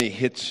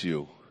hits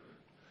you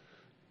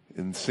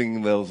in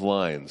singing those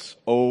lines.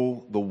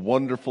 Oh, the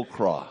wonderful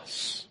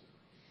cross.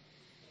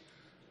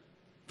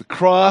 The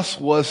cross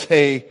was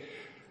a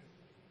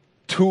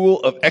tool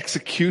of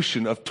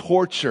execution, of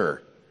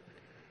torture.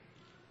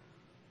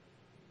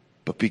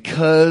 But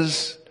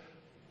because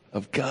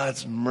of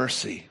God's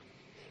mercy,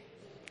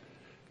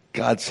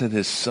 God sent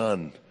his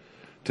Son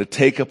to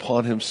take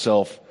upon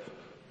himself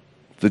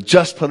the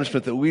just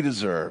punishment that we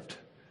deserved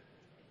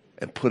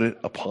and put it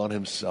upon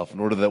himself in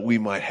order that we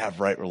might have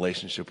right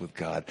relationship with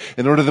God,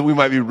 in order that we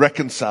might be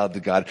reconciled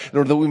to God, in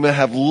order that we might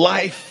have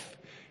life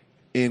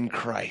in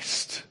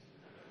Christ.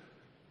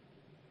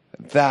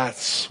 And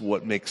that's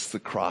what makes the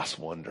cross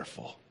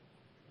wonderful.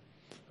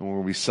 And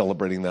we'll be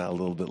celebrating that a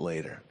little bit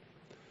later.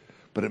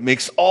 But it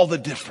makes all the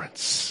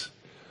difference.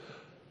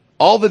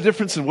 All the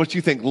difference in what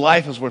you think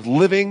life is worth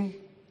living.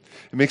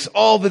 It makes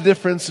all the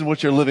difference in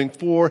what you're living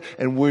for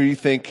and where you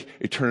think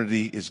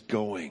eternity is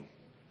going.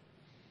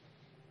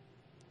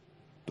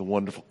 The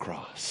wonderful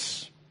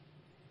cross.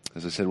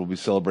 As I said, we'll be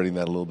celebrating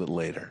that a little bit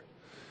later.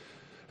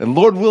 And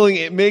Lord willing,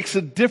 it makes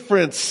a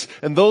difference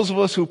in those of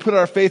us who put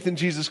our faith in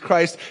Jesus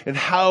Christ and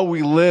how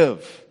we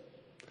live.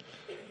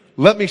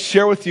 Let me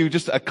share with you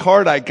just a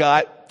card I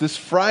got this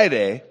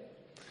Friday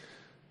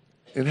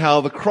and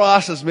how the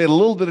cross has made a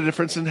little bit of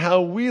difference in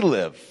how we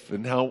live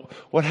and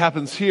what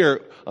happens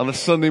here on a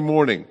Sunday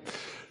morning.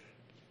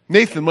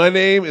 Nathan, my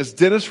name is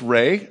Dennis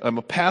Ray. I'm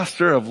a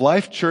pastor of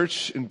Life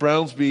Church in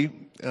Brownsby,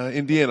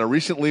 Indiana.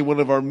 Recently, one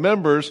of our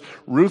members,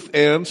 Ruth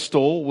Ann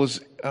Stoll,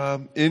 was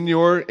in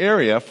your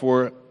area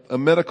for a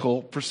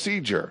medical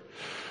procedure.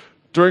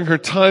 During her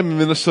time in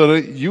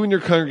Minnesota, you and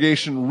your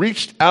congregation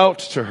reached out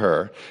to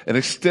her and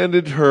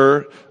extended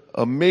her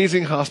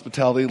amazing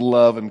hospitality,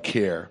 love, and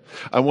care.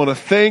 I want to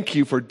thank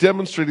you for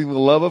demonstrating the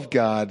love of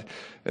God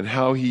and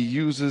how he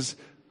uses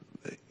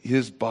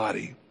his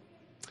body.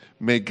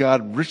 May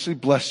God richly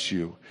bless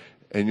you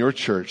and your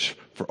church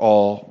for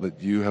all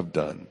that you have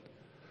done.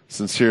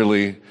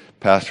 Sincerely,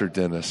 Pastor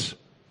Dennis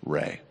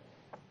Ray.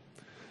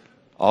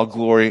 All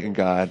glory and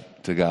God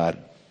to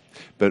God.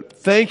 But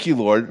thank you,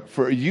 Lord,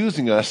 for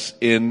using us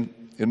in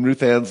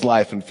Ruth Ann's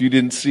life. And if you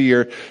didn't see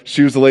her,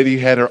 she was the lady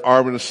who had her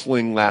arm in a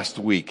sling last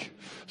week.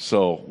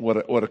 So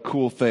what a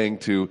cool thing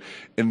to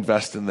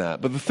invest in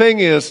that. But the thing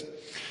is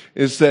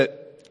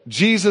that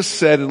Jesus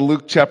said in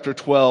Luke chapter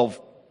 12,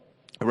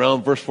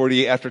 around verse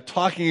 48, after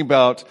talking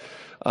about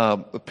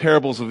the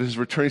parables of his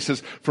return, he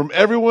says, from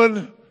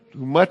everyone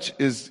who much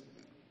is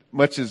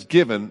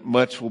given,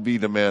 much will be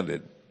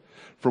demanded.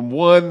 From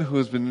one who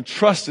has been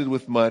entrusted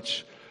with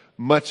much,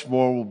 much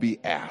more will be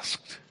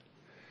asked.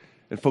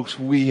 And folks,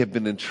 we have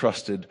been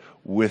entrusted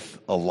with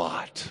a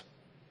lot.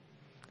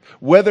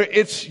 Whether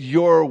it's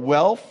your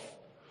wealth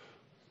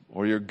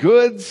or your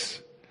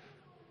goods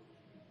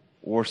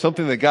or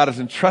something that God has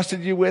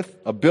entrusted you with,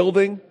 a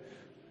building.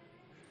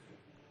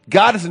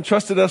 God has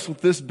entrusted us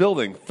with this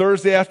building.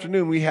 Thursday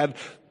afternoon, we had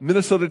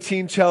Minnesota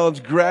Teen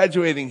Challenge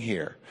graduating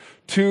here.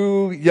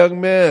 2 young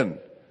men,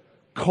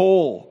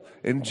 Cole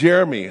and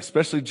Jeremy,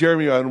 especially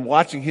Jeremy, on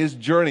watching his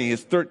journey,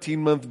 his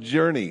 13-month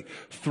journey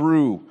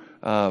through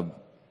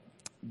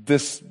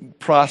this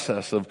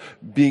process of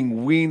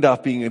being weaned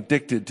off, being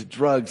addicted to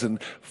drugs,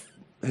 and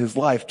his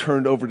life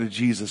turned over to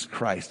Jesus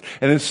Christ.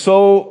 And it's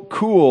so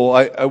cool.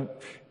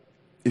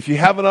 If you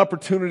have an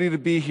opportunity to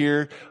be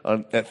here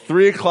at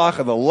 3 o'clock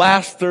on the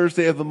last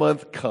Thursday of the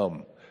month,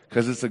 come,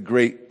 because it's a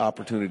great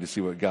opportunity to see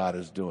what God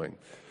is doing.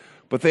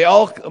 But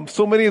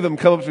so many of them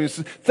come up to me and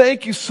say,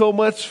 thank you so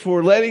much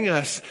for letting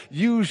us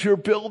use your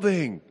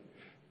building.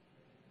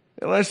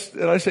 And I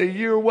say,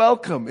 you're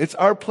welcome. It's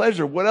our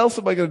pleasure. What else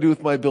am I going to do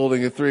with my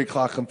building at 3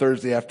 o'clock on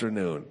Thursday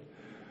afternoon?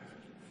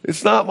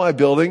 It's not my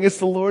building. It's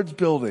the Lord's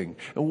building.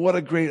 And what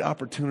a great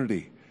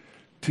opportunity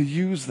to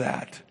use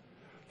that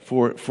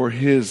for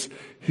His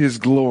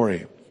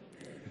glory.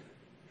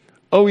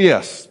 Oh,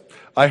 yes.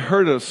 I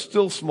heard a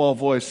still small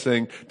voice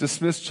saying,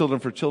 dismiss children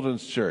for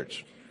Children's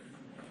Church.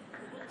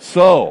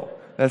 So,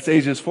 that's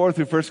ages 4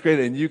 through 1st grade,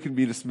 and you can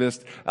be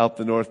dismissed out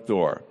the north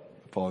door.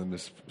 Following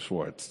Miss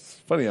Schwartz. It's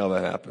funny how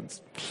that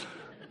happens.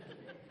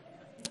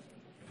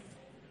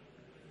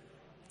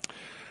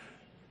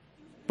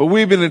 But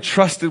we've been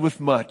entrusted with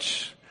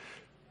much.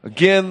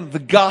 Again, the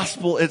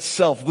gospel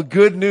itself, the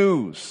good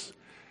news.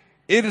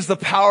 It is the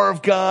power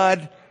of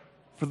God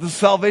for the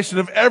salvation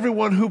of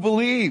everyone who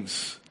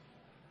believes.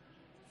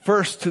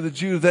 First to the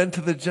Jew, then to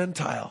the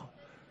Gentile.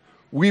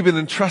 We've been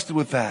entrusted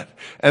with that.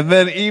 And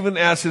then even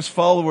as his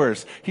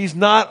followers, he's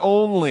not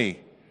only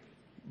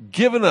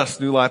given us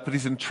new life, but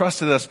he's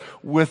entrusted us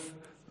with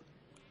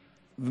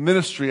the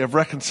ministry of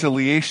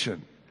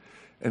reconciliation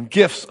and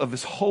gifts of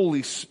his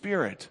Holy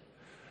Spirit.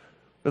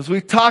 As we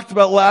talked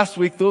about last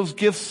week, those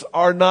gifts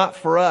are not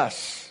for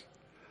us.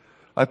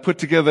 I put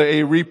together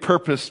a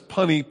repurposed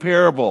punny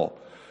parable.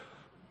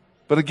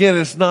 But again,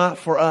 it's not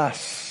for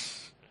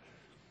us.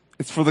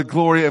 It's for the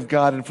glory of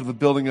God and for the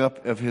building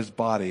up of his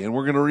body. And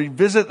we're going to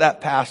revisit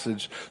that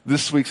passage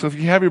this week. So if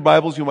you have your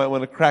Bibles, you might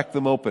want to crack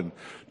them open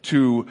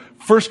to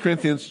 1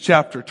 Corinthians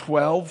chapter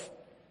 12.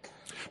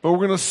 But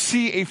we're going to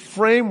see a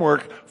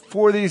framework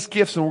for these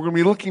gifts, and we're going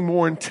to be looking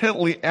more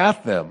intently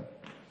at them.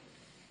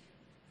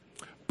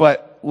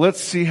 But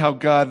let's see how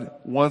God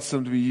wants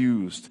them to be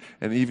used,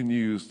 and even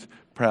used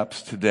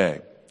perhaps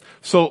today.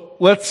 So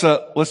let's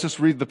just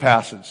read the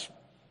passage.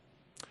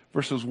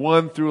 Verses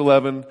 1 through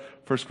 11,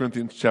 1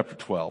 Corinthians chapter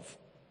 12.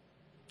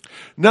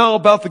 Now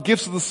about the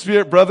gifts of the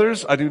Spirit,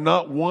 brothers, I do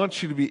not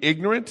want you to be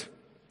ignorant.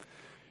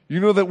 You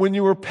know that when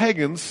you were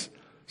pagans,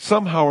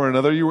 somehow or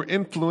another you were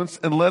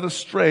influenced and led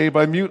astray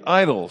by mute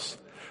idols.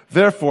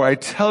 Therefore I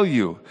tell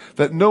you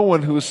that no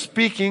one who is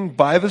speaking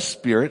by the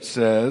Spirit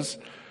says,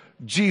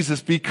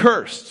 Jesus be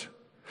cursed.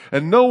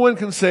 And no one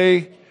can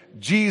say,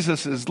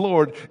 Jesus is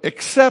Lord,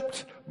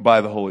 except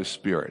by the Holy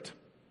Spirit.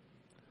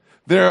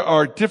 There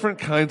are different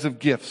kinds of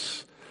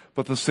gifts,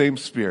 but the same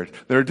Spirit.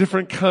 There are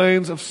different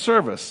kinds of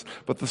service,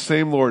 but the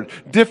same Lord.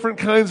 Different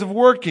kinds of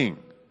working,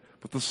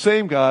 but the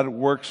same God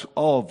works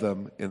all of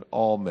them in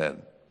all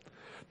men.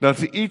 Now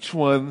to each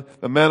one,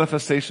 the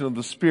manifestation of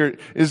the Spirit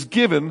is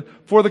given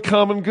for the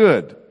common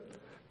good.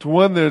 To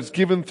one there is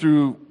given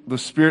through the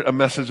Spirit a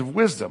message of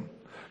wisdom.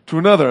 To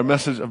another a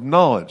message of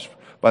knowledge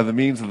by the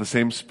means of the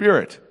same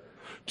Spirit.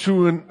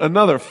 To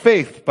another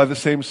faith by the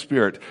same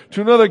Spirit.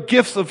 To another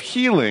gifts of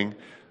healing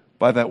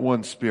by that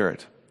one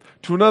Spirit.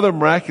 To another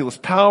miraculous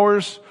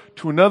powers.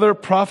 To another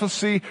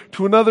prophecy.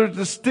 To another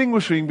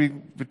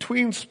distinguishing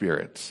between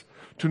spirits.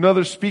 To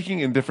another speaking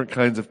in different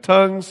kinds of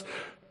tongues.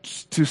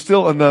 To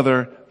still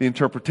another the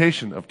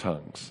interpretation of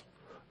tongues.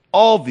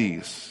 All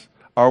these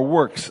are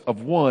works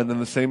of one and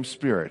the same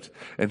Spirit,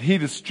 and He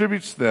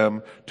distributes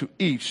them to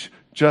each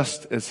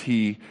just as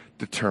He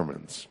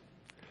determines.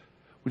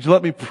 Would you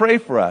let me pray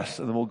for us,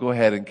 and then we'll go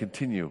ahead and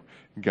continue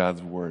in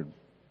God's Word.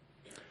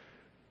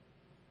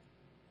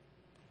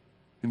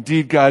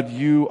 Indeed, God,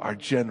 you are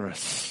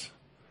generous.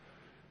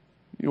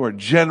 You are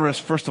generous,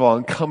 first of all,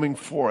 in coming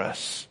for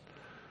us.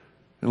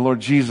 And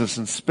Lord Jesus,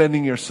 in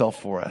spending yourself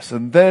for us.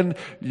 And then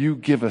you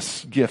give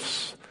us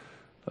gifts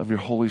of your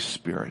Holy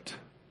Spirit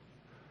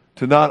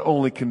to not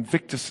only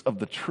convict us of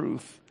the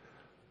truth,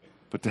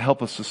 but to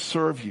help us to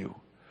serve you,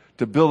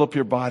 to build up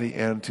your body,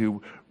 and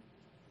to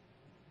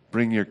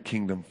bring your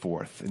kingdom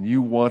forth. And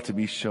you want to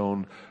be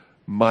shown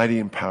mighty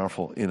and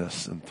powerful in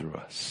us and through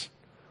us.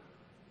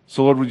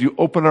 So Lord, would you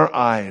open our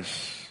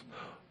eyes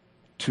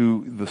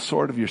to the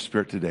sword of your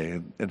Spirit today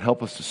and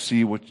help us to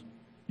see what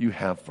you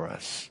have for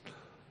us.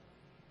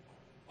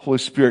 Holy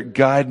Spirit,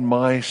 guide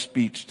my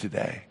speech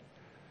today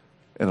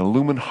and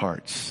illumine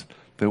hearts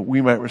that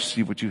we might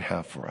receive what you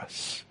have for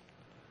us.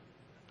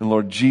 And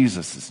Lord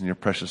Jesus, it's in your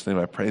precious name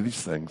I pray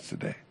these things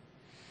today.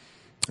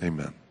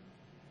 Amen.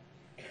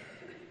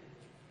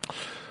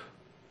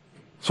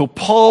 So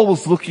Paul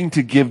was looking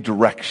to give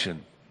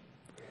direction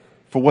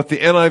for what the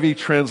NIV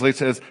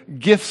translates as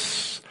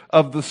gifts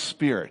of the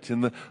Spirit.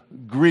 In the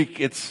Greek,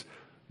 it's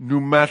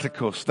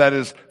pneumatikos, that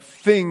is,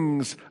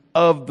 things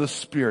of the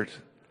Spirit.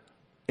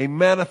 A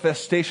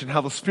manifestation,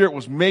 how the Spirit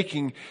was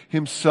making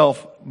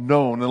himself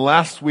known. And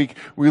last week,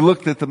 we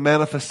looked at the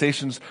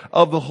manifestations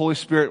of the Holy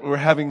Spirit. We were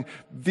having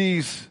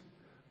these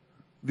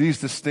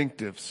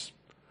distinctives.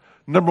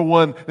 Number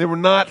one, they were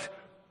not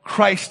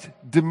Christ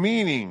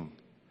demeaning,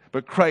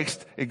 but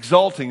Christ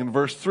exalting. In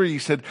verse 3, he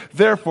said,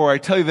 therefore I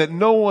tell you that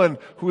no one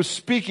who is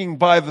speaking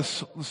by the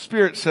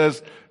Spirit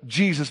says,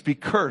 Jesus be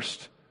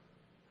cursed.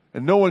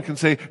 And no one can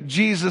say,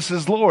 Jesus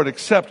is Lord,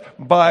 except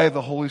by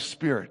the Holy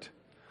Spirit.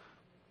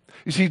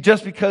 You see,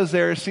 just because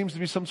there seems to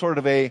be some sort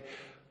of a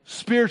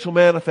spiritual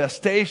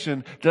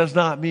manifestation does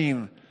not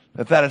mean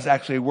that that is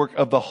actually a work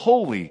of the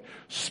Holy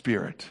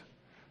Spirit.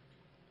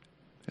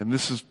 And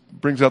this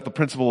brings out the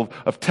principle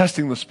of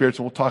testing the spirits,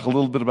 and we'll talk a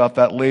little bit about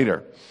that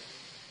later.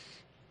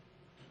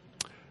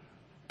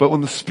 But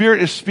when the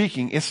Spirit is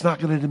speaking, it's not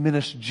going to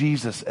diminish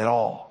Jesus at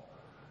all.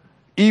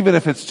 Even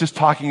if it's just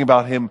talking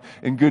about him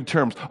in good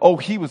terms. Oh,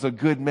 he was a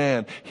good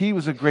man. He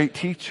was a great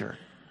teacher.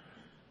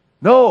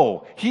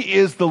 No, he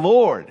is the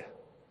Lord.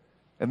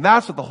 And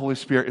that's what the Holy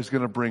Spirit is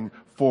going to bring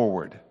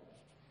forward.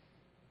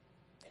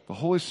 The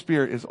Holy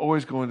Spirit is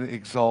always going to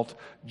exalt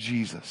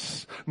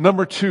Jesus.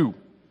 Number two,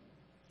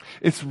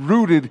 it's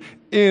rooted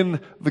in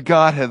the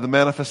Godhead, the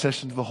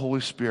manifestation of the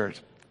Holy Spirit.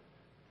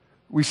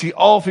 We see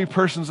all three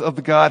persons of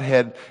the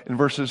Godhead in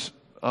verses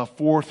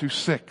 4 through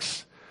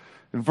 6.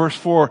 In verse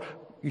 4,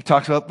 he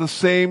talks about the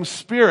same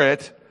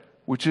Spirit,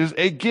 which is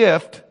a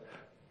gift,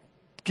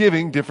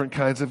 giving different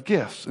kinds of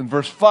gifts. In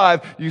verse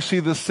 5, you see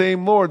the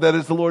same Lord, that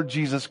is the Lord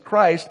Jesus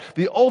Christ,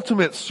 the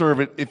ultimate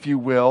servant, if you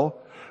will,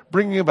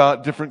 bringing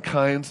about different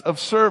kinds of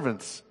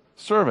service.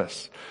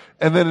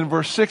 And then in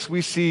verse 6,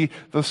 we see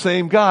the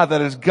same God,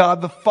 that is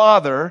God the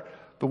Father,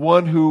 the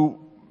one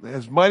who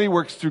has mighty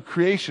works through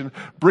creation,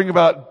 bring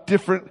about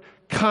different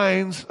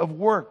kinds of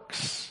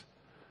works.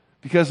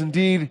 Because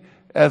indeed,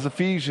 as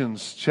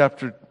Ephesians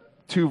chapter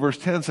 2 verse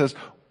 10 says,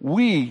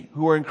 we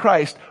who are in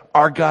Christ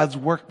are God's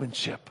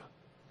workmanship.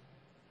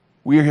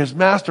 We are his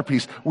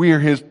masterpiece. We are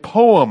his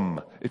poem,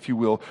 if you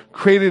will,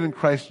 created in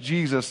Christ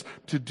Jesus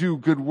to do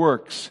good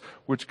works,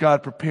 which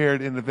God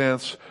prepared in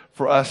advance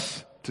for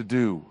us to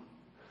do.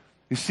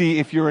 You see,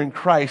 if you're in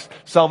Christ,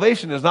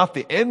 salvation is not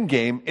the end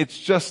game, it's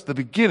just the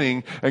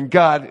beginning, and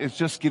God is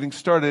just getting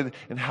started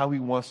in how He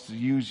wants to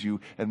use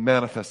you and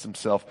manifest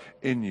Himself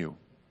in you.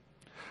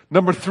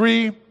 Number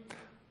 3,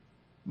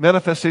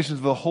 manifestations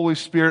of the Holy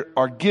Spirit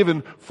are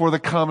given for the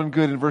common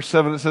good. In verse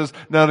 7 it says,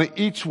 now to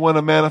each one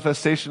a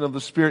manifestation of the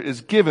Spirit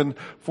is given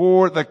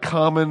for the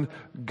common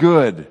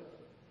good.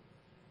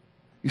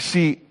 You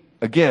see,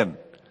 again,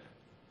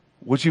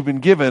 what you've been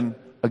given,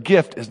 a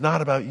gift, is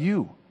not about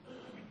you.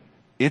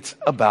 It's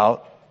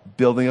about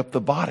building up the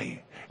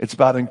body. It's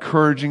about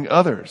encouraging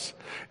others.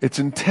 It's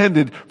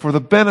intended for the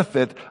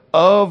benefit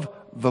of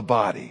the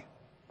body.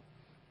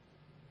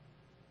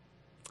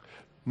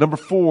 Number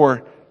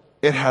 4,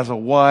 it has a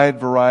wide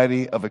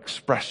variety of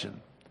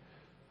expression.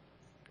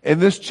 In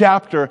this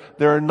chapter,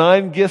 there are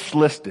 9 gifts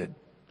listed.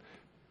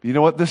 You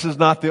know what? This is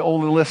not the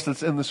only list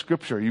that's in the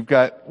Scripture. You've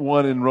got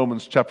one in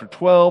Romans chapter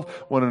 12,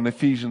 one in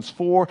Ephesians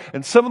 4,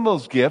 and some of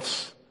those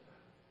gifts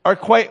are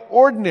quite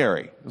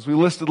ordinary, as we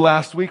listed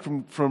last week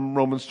from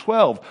Romans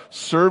 12.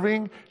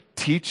 Serving,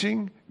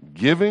 teaching,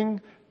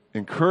 giving,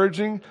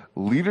 encouraging,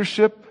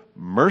 leadership,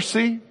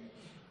 mercy.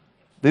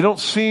 They don't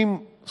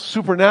seem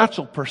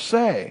supernatural per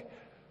se,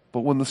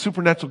 but when the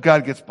supernatural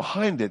God gets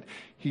behind it,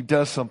 He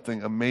does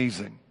something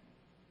amazing.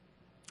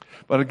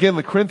 But again,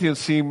 the Corinthians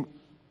seem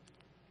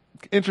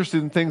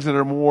interested in things that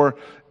are more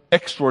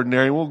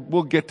extraordinary.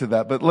 We'll get to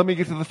that, but let me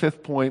get to the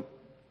 5th point.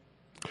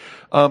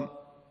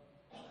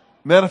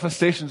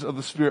 Manifestations of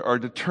the Spirit are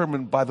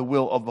determined by the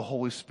will of the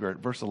Holy Spirit.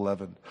 Verse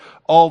 11.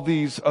 All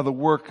these are the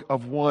work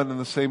of one and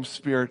the same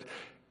Spirit,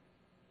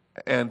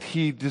 and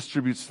He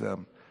distributes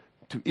them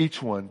to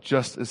each one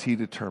just as He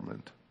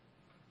determined.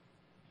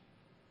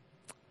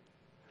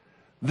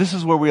 This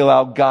is where we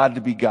allow God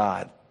to be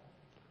God.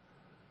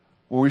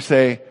 Where we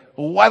say,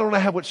 well, why don't I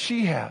have what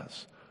she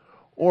has?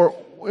 Or,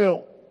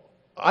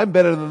 I'm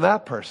better than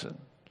that person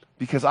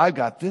because I've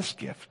got this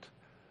gift.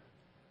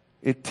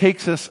 It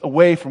takes us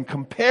away from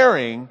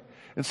comparing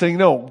and saying,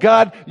 no,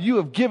 God, you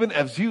have given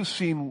as you've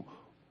seen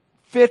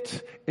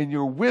fit in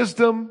your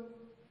wisdom,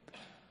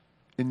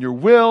 in your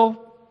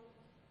will,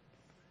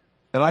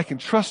 and I can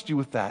trust you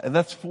with that. And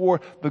that's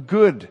for the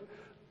good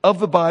of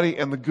the body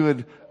and the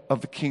good of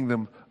the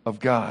kingdom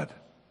of God.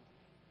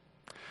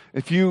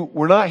 If you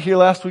were not here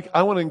last week,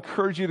 I want to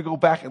encourage you to go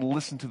back and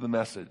listen to the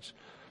message,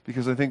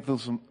 because I think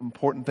those are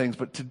important things.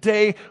 But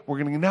today, we're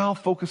going to now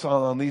focus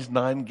on these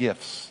 9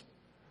 gifts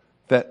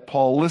that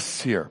Paul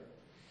lists here.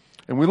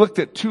 And we looked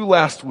at 2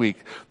 last week.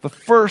 The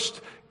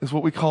first is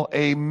what we call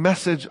a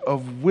message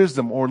of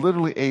wisdom, or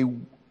literally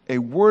a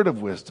word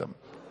of wisdom.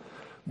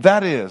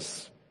 That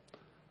is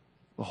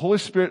the Holy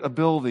Spirit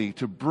ability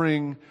to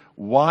bring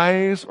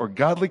wise or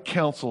godly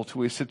counsel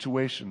to a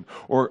situation,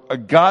 or a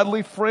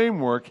godly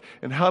framework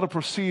in how to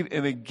proceed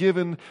in a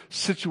given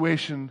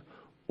situation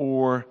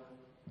or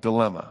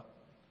dilemma.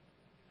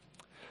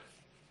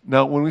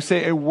 Now, when we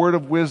say a word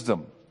of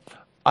wisdom,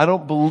 I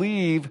don't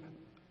believe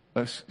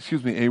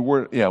a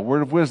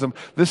word of wisdom.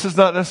 This is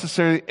not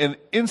necessarily an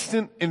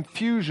instant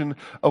infusion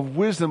of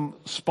wisdom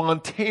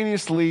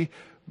spontaneously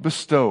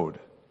bestowed,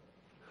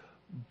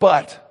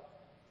 but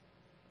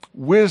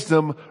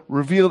wisdom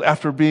revealed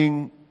after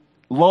being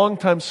long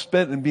time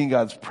spent in being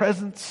God's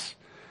presence,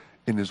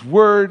 in His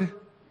Word,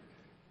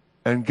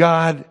 and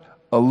God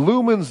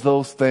illumines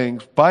those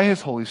things by His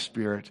Holy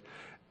Spirit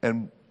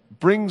and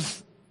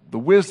brings the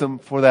wisdom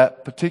for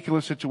that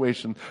particular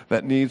situation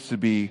that needs to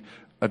be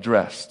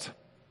addressed.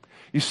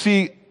 You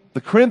see, the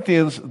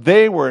Corinthians,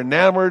 they were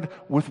enamored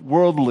with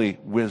worldly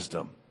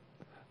wisdom.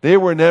 They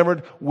were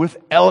enamored with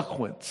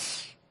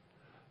eloquence.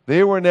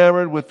 They were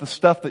enamored with the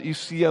stuff that you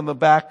see on the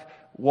back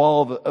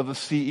wall of the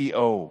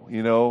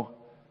CEO,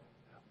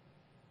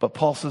 But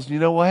Paul says, you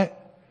know what?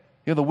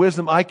 The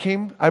wisdom I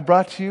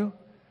brought to you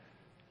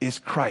is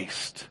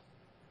Christ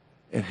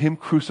and Him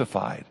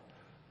crucified.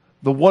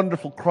 The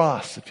wonderful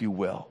cross, if you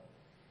will.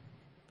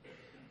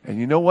 And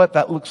you know what?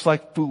 That looks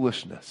like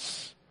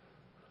foolishness.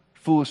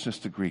 Foolishness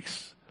to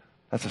Greeks.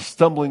 That's a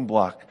stumbling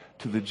block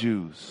to the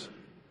Jews.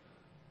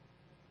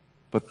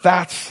 But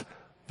that's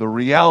the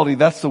reality.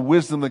 That's the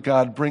wisdom that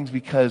God brings,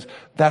 because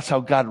that's how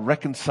God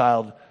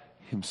reconciled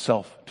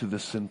Himself to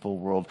this sinful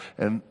world.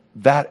 And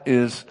that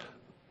is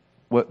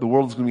what the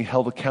world is going to be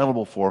held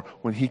accountable for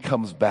when He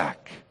comes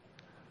back.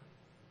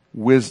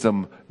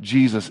 Wisdom.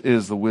 Jesus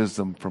is the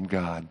wisdom from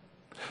God.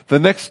 The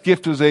next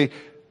gift is a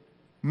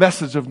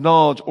message of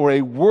knowledge, or a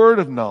word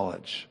of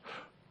knowledge.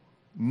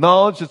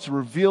 Knowledge that's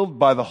revealed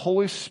by the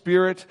Holy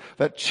Spirit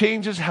that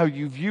changes how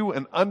you view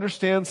and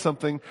understand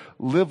something,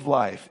 live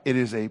life. It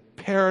is a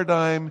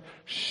paradigm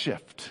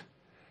shift.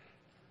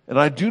 And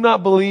I do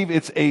not believe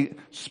it's a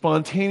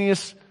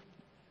spontaneous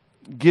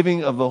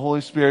giving of the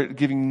Holy Spirit,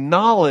 giving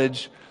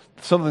knowledge,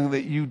 something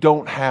that you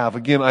don't have.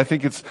 Again, I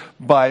think it's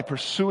by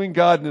pursuing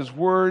God and His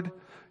Word,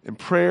 in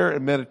prayer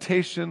and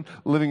meditation,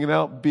 living it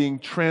out, being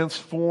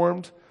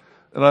transformed.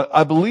 And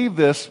I believe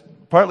this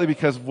partly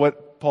because of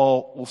what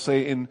Paul will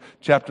say in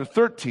chapter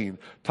 13,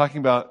 talking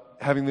about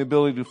having the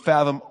ability to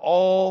fathom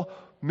all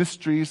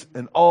mysteries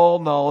and all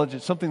knowledge.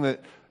 It's something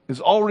that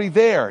is already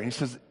there. He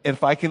says,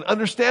 if I can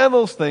understand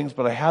those things,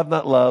 but I have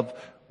not love,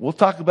 we'll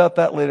talk about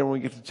that later when we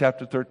get to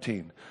chapter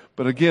 13.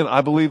 But again,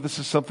 I believe this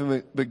is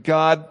something that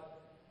God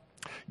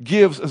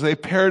gives as a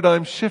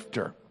paradigm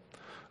shifter.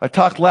 I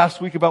talked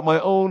last week about my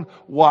own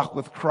walk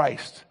with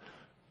Christ.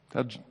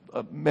 A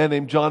man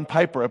named John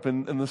Piper up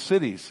in the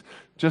cities,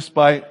 just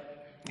by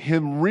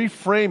him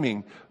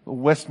reframing the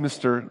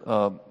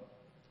Westminster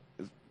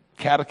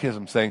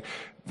Catechism, saying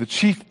the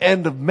chief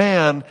end of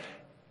man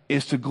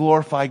is to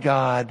glorify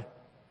God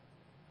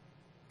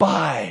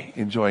by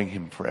enjoying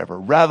Him forever,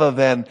 rather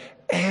than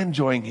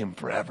enjoying Him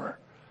forever.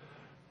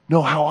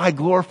 No, how I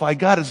glorify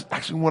God is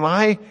actually when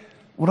I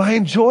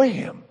enjoy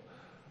Him.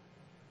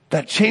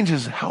 That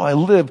changes how I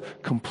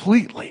live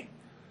completely.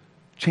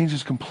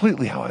 Changes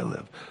completely how I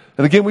live.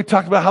 And again, we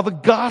talked about how the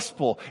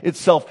gospel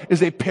itself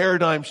is a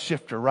paradigm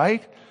shifter,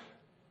 right?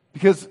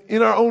 Because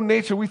in our own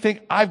nature, we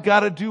think, I've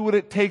got to do what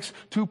it takes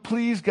to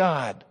please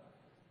God.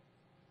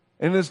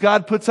 And as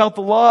God puts out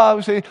the law,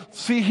 we say,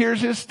 see, here's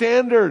His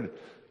standard.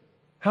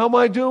 How am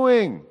I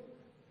doing?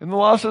 And the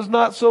law says,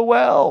 not so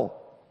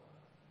well.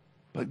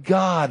 But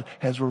God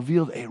has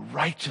revealed a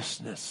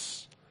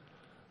righteousness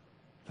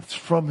that's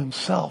from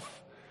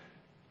Himself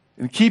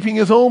in keeping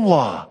His own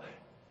law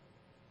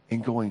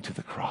and going to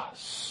the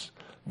cross.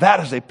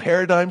 That is a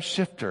paradigm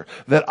shifter,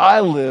 that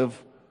I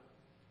live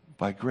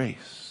by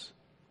grace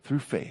through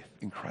faith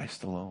in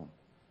Christ alone.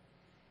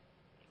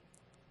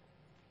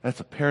 That's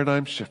a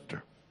paradigm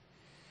shifter.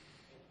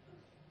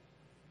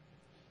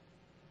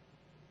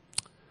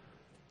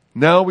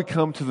 Now we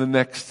come to the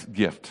next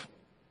gift.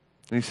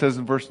 And he says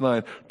in verse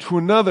 9, to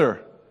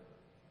another,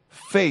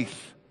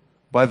 faith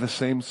by the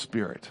same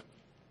Spirit.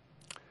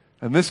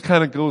 And this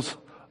kind of goes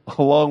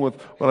along with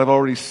what I've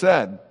already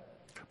said.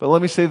 But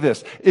let me say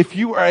this. If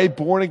you are a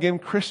born-again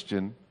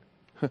Christian,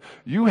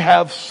 you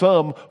have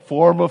some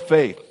form of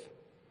faith.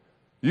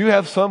 You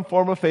have some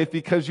form of faith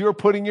because you're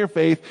putting your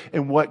faith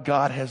in what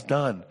God has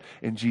done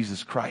in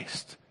Jesus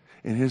Christ,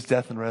 in His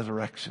death and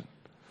resurrection.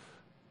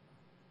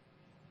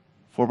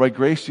 For by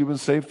grace you've been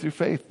saved through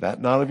faith,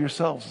 that not of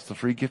yourselves. It's the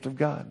free gift of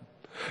God.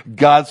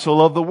 God so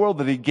loved the world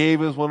that He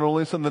gave His one and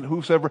only Son, that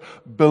whosoever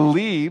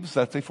believes,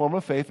 that's a form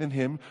of faith in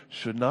Him,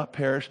 should not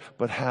perish,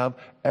 but have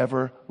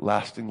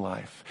everlasting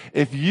life.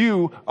 If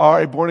you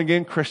are a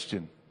born-again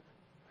Christian,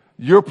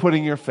 you're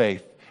putting your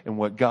faith in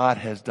what God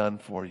has done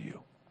for you.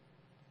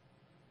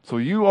 So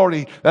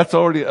that's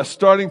already a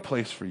starting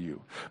place for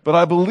you. But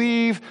I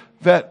believe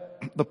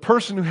that the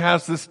person who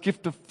has this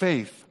gift of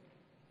faith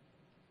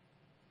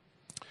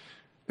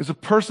is a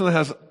person that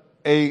has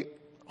a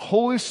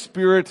Holy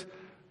Spirit,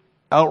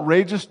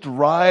 outrageous,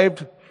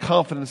 derived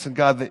confidence in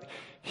God that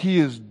He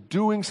is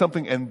doing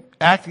something and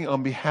acting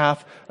on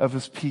behalf of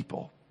His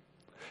people.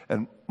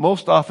 And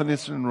most often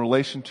it's in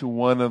relation to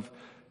one of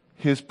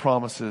His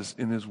promises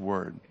in His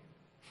Word.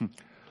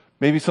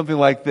 Maybe something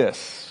like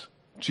this.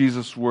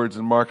 Jesus' words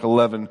in Mark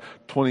 11,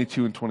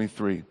 22 and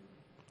 23.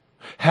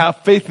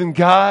 Have faith in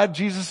God,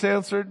 Jesus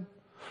answered.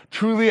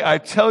 Truly, I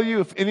tell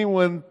you, if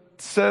anyone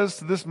says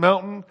to this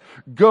mountain,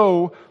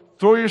 go,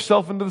 throw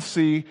yourself into the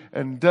sea,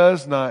 and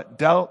does not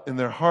doubt in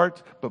their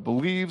heart, but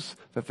believes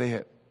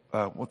that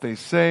what they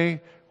say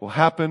will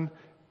happen,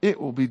 it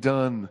will be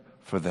done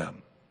for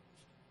them.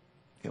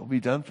 It will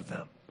be done for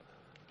them.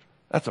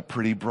 That's a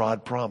pretty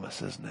broad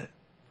promise, isn't it?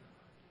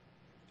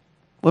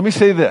 Let me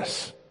say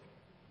this.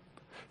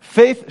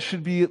 Faith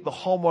should be the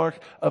hallmark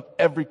of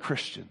every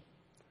Christian.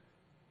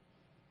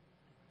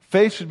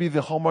 Faith should be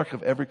the hallmark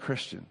of every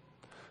Christian.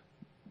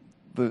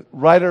 The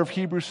writer of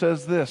Hebrews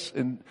says this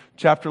in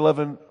chapter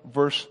 11,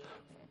 verse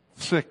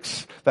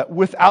 6, that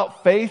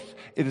without faith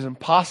it is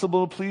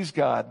impossible to please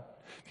God,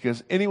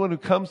 because anyone who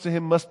comes to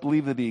Him must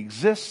believe that He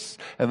exists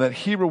and that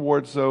He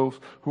rewards those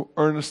who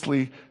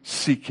earnestly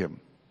seek Him.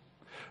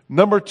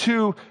 Number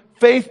 2,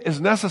 faith is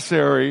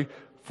necessary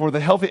for the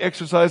healthy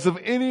exercise of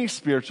any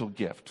spiritual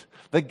gift,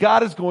 that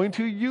God is going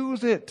to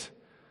use it.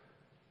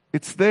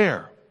 It's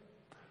there.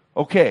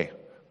 Okay,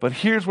 but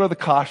here's where the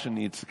caution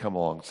needs to come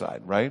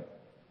alongside, right?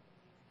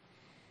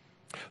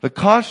 The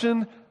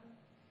caution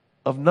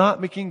of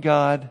not making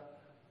God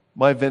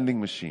my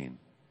vending machine.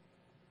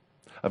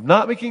 Of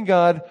not making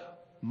God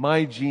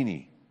my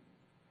genie.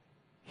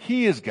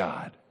 He is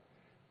God,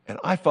 and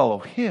I follow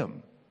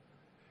Him.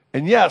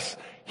 And yes,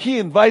 He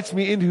invites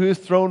me into His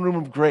throne room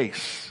of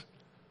grace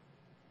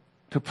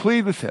to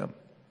plead with Him.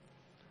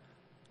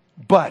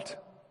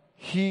 But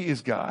He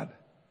is God.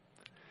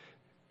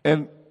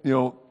 And,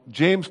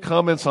 James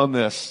comments on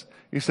this.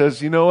 He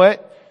says, you know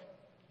what?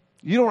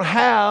 You don't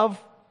have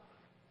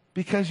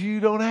because you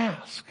don't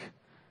ask.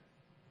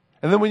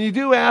 And then when you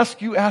do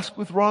ask, you ask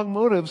with wrong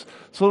motives,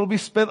 so it'll be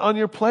spent on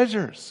your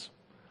pleasures.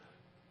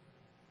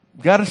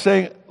 God is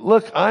saying,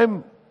 look,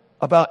 I'm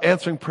about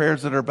answering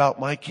prayers that are about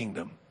my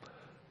kingdom,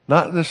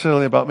 not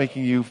necessarily about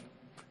making you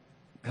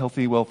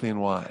healthy, wealthy,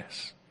 and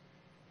wise.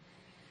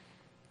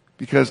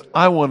 Because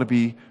I want to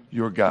be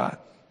your God.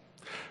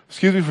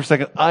 Excuse me for a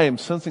second. I am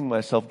sensing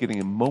myself getting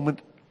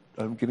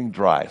I'm getting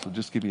dry, so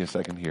just give me a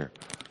second here.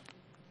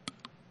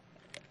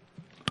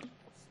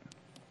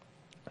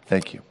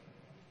 Thank you.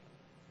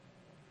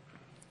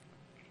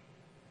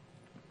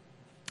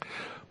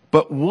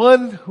 But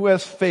one who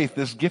has faith,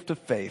 this gift of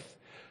faith,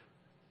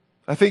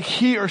 I think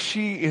he or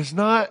she is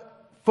not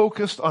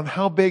focused on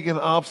how big an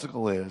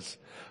obstacle is,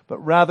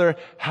 but rather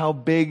how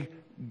big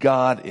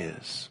God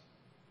is.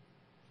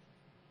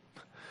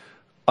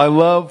 I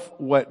love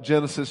what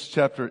Genesis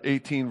chapter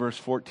 18 verse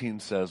 14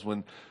 says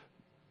when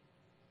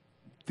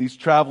these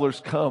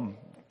travelers come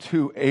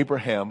to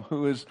Abraham,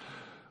 who is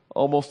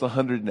almost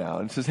 100 now,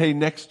 and says, hey,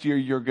 next year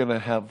you're going to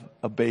have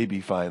a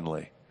baby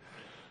finally.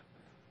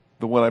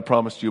 The one I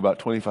promised you about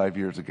 25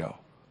 years ago.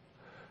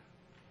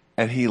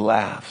 And he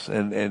laughs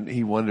and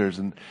he wonders.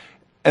 And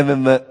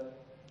then the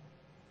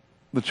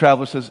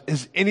traveler says,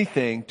 is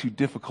anything too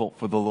difficult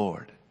for the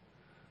Lord?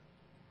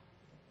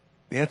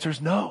 The answer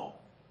is no.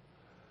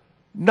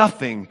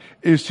 Nothing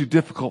is too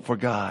difficult for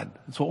God.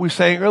 That's what we were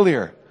saying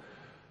earlier.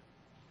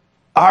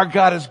 Our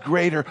God is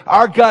greater.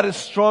 Our God is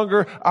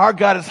stronger. Our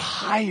God is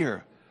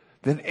higher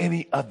than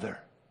any other.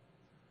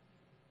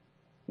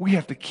 We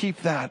have to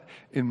keep that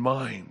in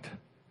mind.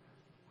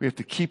 We have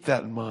to keep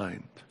that in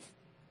mind.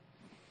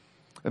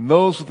 And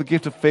those with the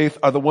gift of faith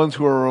are the ones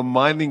who are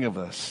reminding of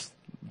us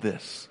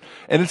this.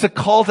 And it's a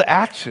call to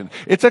action.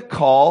 It's a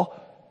call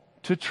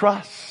to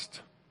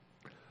trust.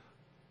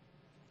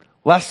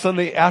 Last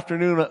Sunday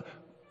afternoon,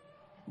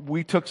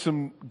 we took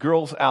some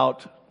girls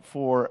out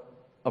for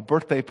a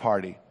birthday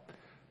party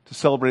to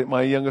celebrate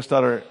my youngest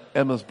daughter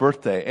Emma's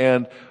birthday.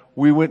 And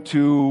we went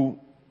to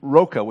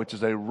Roca, which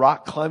is a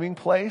rock climbing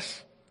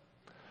place.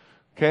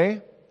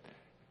 Okay?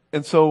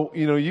 And so,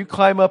 you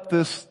climb up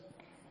this,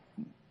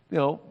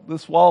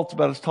 this wall. It's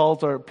about as tall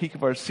as our peak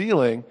of our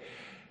ceiling.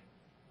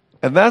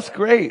 And that's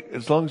great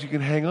as long as you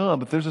can hang on.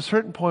 But there's a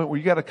certain point where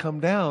you got to come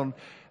down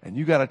and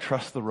you got to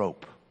trust the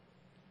rope.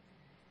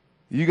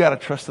 You got to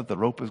trust that the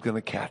rope is going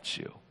to catch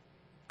you.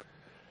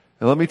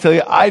 And let me tell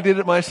you, I did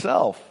it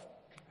myself.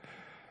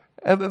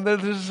 And then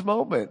there's this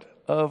moment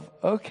of,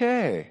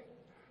 okay,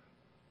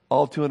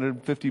 all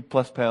 250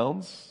 plus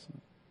pounds,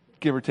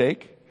 give or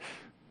take.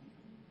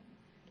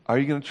 Are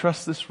you going to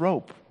trust this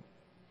rope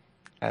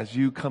as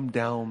you come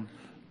down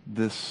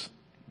this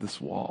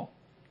wall?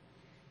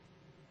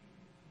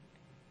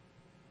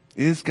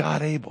 Is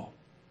God able?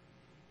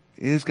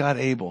 Is God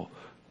able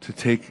to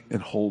take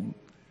and hold?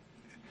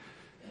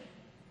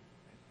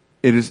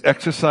 It is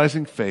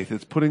exercising faith.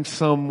 It's putting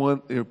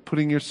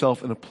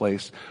yourself in a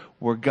place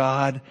where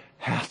God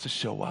has to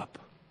show up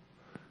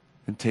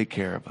and take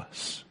care of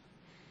us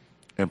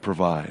and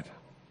provide.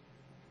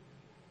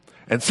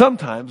 And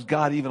sometimes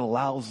God even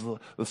allows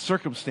the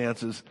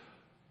circumstances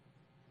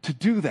to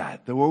do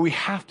that, where we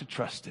have to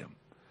trust Him.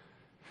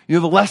 The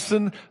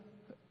lesson,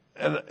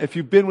 and if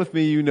you've been with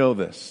me, you know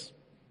this,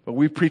 but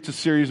we preach a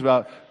series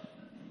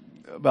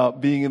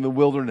about being in the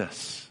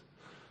wilderness.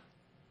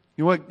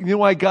 You know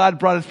why God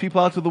brought His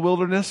people out to the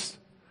wilderness?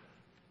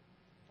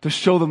 To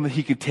show them that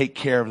He could take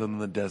care of them in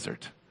the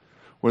desert.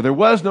 Where there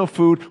was no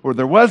food, where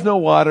there was no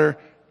water,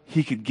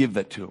 He could give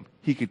that to them.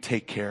 He could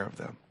take care of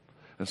them.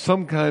 And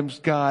sometimes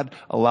God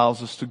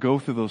allows us to go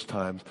through those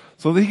times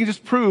so that He can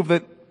just prove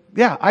that,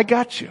 yeah, I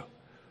got you.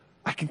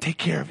 I can take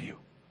care of you.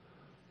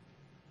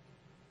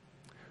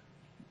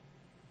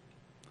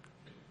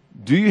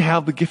 Do you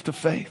have the gift of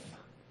faith?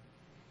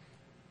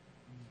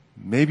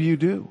 Maybe you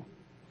do.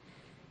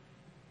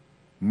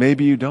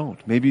 Maybe you don't.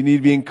 Maybe you need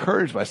to be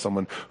encouraged by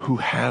someone who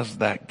has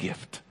that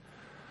gift.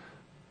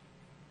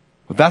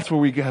 But that's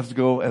where we have to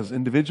go as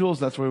individuals.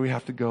 That's where we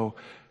have to go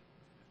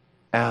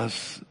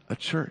as a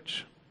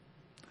church.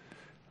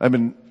 I've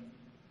been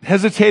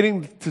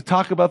hesitating to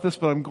talk about this,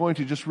 but I'm going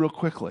to just real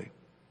quickly.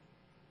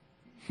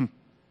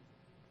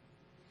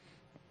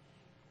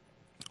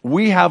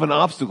 We have an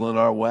obstacle in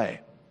our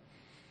way.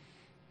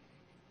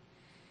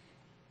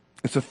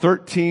 It's a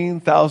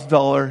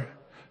 $13,000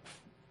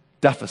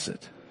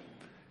 deficit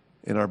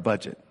in our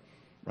budget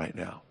right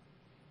now.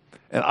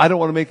 And I don't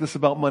want to make this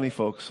about money,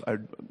 folks.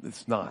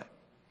 It's not.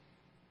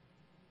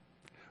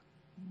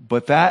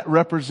 But that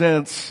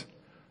represents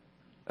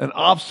an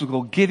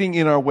obstacle getting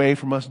in our way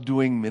from us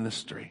doing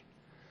ministry.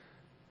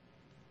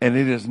 And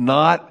it is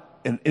not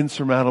an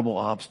insurmountable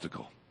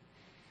obstacle.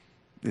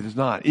 It is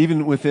not,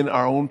 even within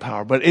our own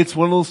power. But it's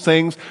one of those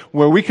things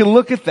where we can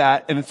look at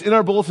that, and it's in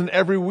our bulletin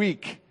every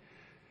week.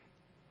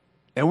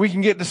 And we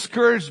can get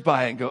discouraged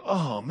by it and go,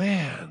 oh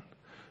man,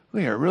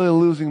 we are really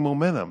losing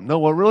momentum. No,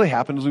 what really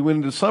happened is we went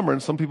into summer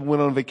and some people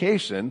went on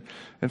vacation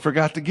and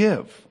forgot to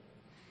give.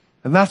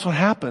 And that's what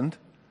happened.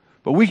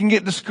 But we can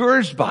get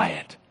discouraged by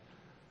it.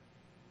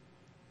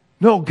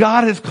 No,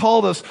 God has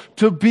called us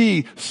to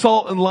be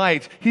salt and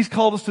light. He's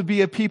called us to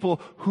be a people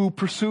who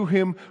pursue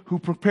Him, who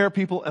prepare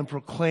people and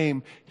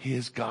proclaim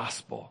His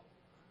gospel.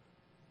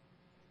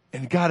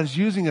 And God is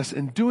using us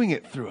and doing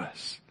it through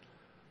us.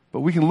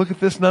 But we can look at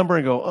this number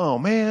and go, oh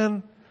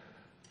man,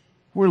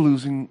 we're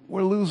losing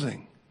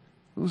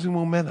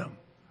momentum.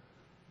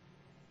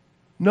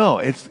 No,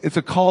 it's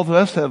a call to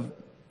us to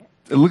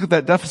look at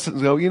that deficit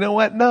and go, you know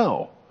what?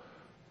 No.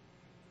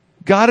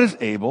 God is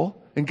able,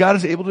 and God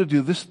is able to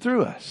do this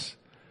through us.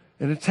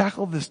 and to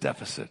tackle this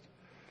deficit.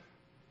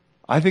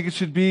 I think we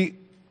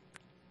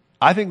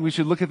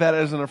should look at that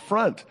as an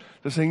affront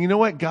to saying, you know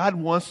what? God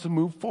wants to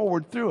move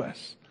forward through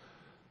us.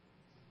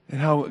 And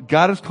how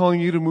God is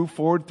calling you to move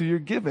forward through your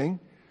giving.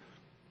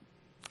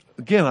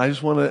 Again, I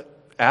just want to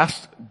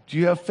ask, do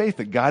you have faith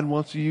that God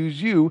wants to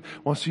use you,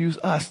 wants to use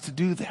us to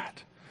do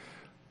that?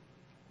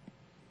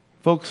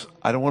 Folks,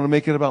 I don't want to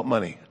make it about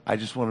money. I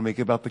just want to make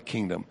it about the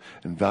kingdom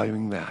and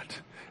valuing that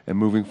and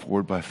moving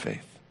forward by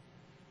faith.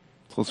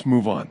 So let's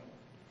move on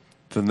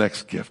to the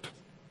next gift.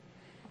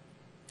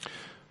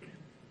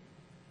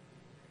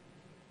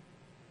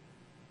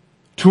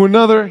 To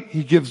another,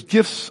 he gives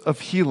gifts of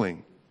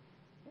healing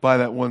by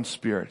that one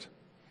Spirit.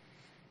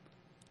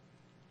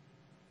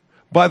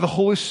 By the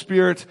Holy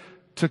Spirit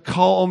to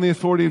call on the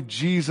authority of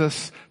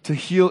Jesus to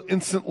heal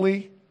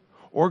instantly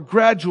or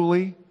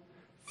gradually,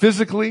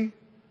 physically,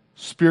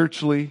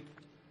 spiritually,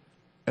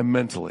 and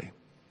mentally.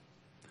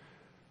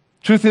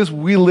 Truth is,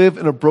 we live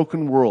in a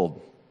broken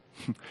world.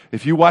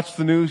 If you watch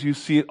the news, you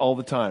see it all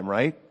the time,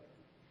 right?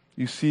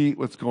 You see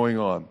what's going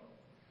on.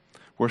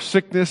 Where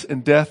sickness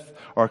and death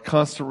are a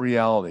constant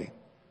reality.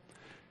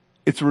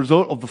 It's a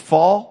result of the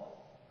fall.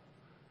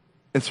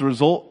 It's a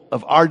result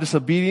of our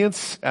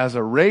disobedience as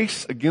a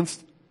race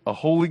against a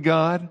holy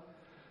God.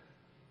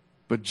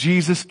 But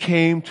Jesus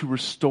came to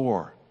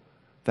restore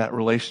that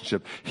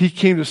relationship. He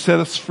came to set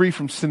us free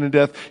from sin and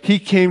death. He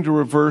came to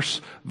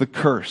reverse the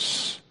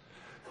curse.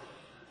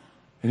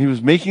 And he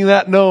was making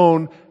that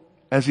known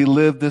as he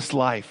lived this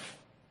life.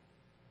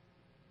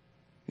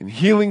 In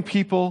healing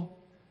people,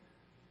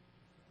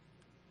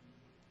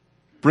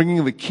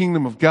 bringing the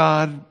kingdom of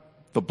God,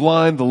 the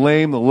blind, the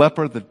lame, the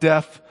leper, the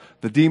deaf,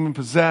 the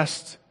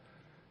demon-possessed.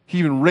 He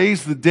even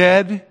raised the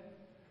dead.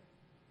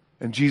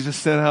 And Jesus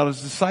sent out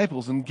his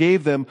disciples and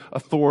gave them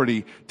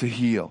authority to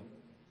heal.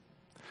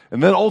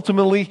 And then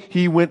ultimately,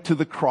 he went to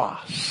the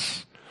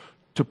cross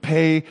to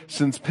pay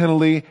sin's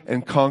penalty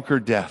and conquer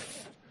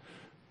death.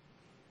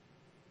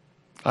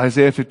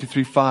 Isaiah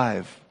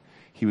 53:5.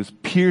 He was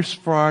pierced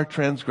for our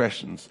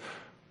transgressions,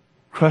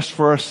 crushed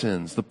for our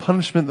sins. The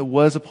punishment that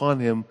was upon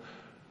him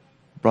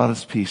brought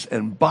us peace.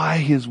 And by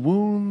his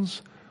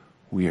wounds,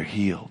 we are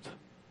healed.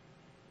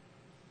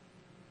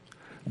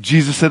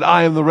 Jesus said,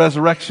 I am the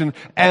resurrection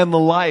and the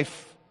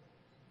life.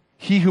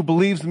 He who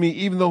believes in me,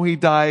 even though he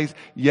dies,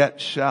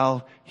 yet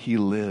shall he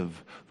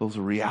live. Those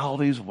are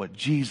realities of what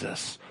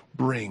Jesus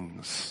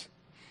brings.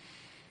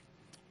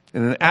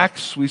 And in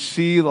Acts, we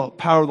see the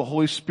power of the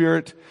Holy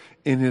Spirit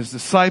in his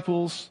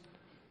disciples.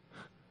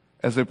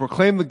 As they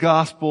proclaim the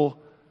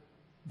gospel,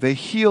 they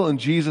heal in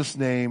Jesus'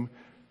 name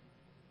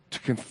to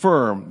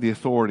confirm the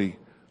authority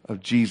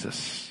of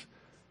Jesus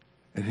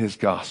and his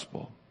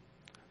gospel.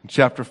 In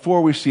chapter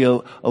 4, we see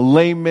a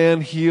lame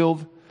man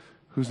healed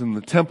who's in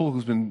the temple,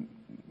 who's been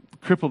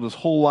crippled his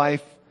whole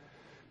life.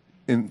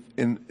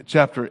 In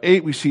chapter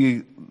 8, we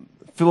see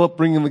Philip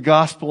bringing the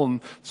gospel,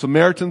 and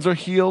Samaritans are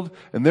healed,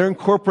 and they're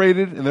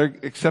incorporated, and they're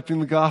accepting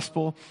the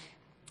gospel.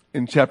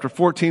 In chapter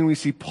 14, we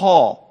see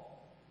Paul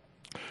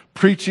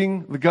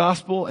preaching the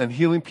gospel and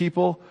healing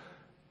people.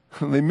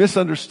 They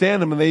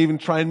misunderstand him, and they even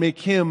try and make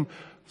him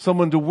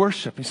someone to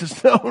worship. He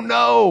says,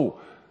 no,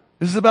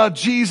 this is about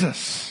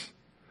Jesus.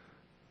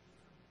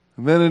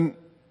 And then in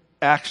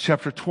Acts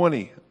chapter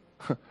 20,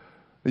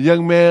 a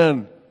young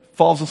man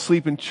falls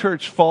asleep in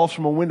church, falls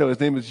from a window. His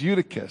name is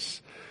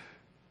Eutychus.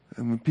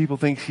 And the people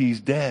think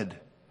he's dead.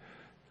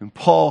 And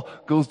Paul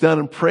goes down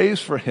and prays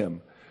for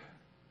him.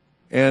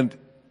 And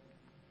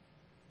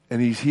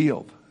he's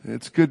healed.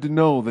 It's good to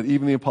know that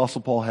even the Apostle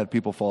Paul had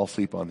people fall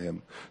asleep on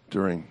him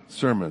during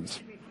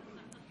sermons.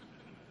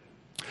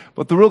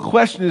 But the real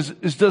question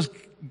is does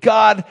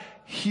God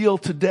heal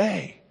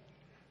today?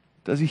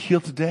 Does he heal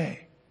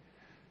today?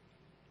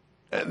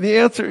 The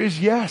answer is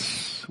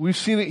yes. We've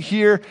seen it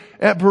here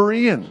at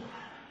Berean.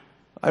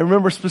 I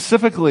remember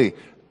specifically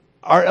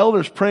our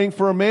elders praying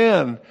for a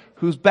man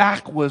whose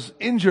back was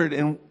injured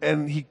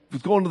and he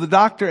was going to the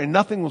doctor and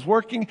nothing was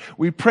working.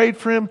 We prayed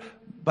for him.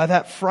 By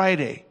that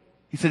Friday,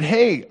 he said,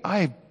 hey,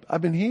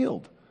 I've been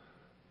healed.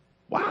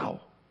 Wow.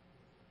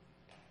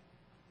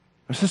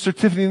 Our sister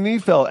Tiffany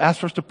Neefeld asked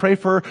for us to pray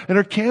for her and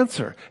her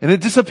cancer, and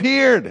it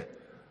disappeared.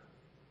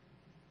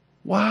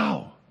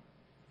 Wow.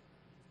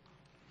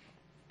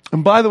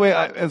 And by the way,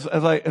 as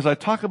I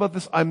talk about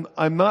this, I'm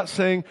not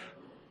saying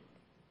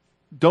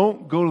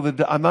don't go to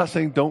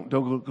the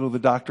go to the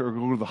doctor or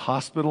go to the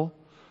hospital.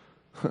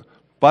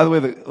 By the way,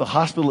 the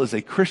hospital is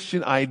a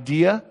Christian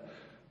idea.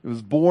 It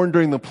was born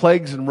during the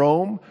plagues in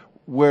Rome,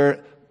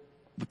 where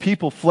the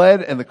people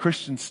fled and the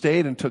Christians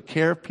stayed and took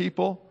care of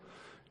people.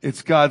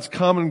 It's God's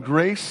common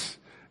grace.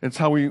 It's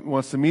how he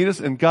wants to meet us,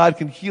 and God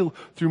can heal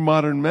through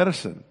modern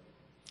medicine.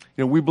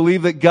 You know, we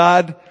believe that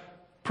God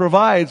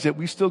provides that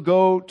we still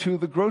go to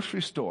the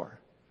grocery store.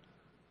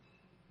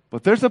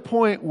 But there's a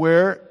point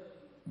where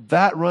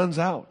that runs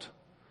out.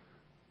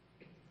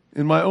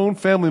 In my own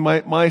family,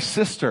 my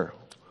sister,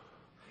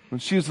 when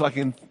she was like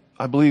in,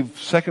 I believe,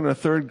 second or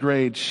third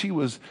grade, she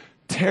was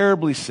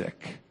terribly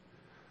sick.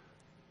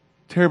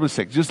 terribly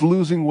sick, just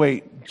losing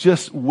weight,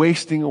 just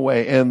wasting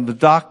away. And the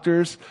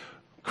doctors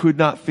could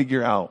not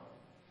figure out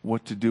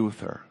what to do with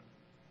her.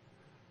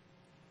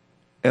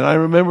 And I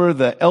remember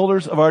the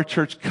elders of our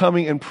church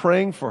coming and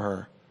praying for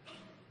her.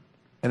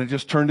 And it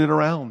just turned it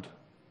around.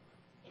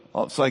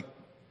 It's like,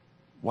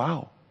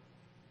 wow.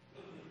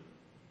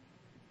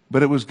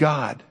 But it was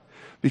God.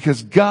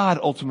 Because God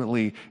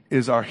ultimately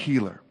is our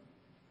healer.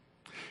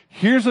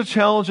 Here's the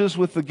challenges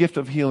with the gift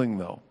of healing,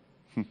 though.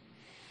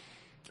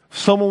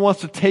 Someone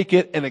wants to take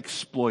it and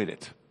exploit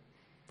it.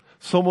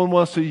 Someone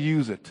wants to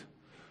use it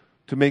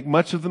to make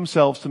much of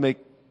themselves, to make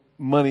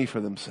money for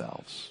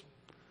themselves.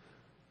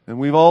 And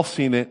we've all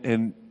seen it.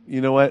 And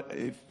you know what?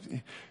 If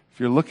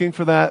you're looking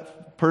for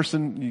that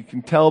person, you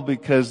can tell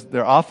because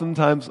they're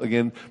oftentimes,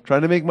 again,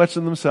 trying to make much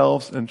of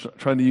themselves and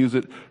trying to use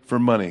it for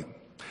money.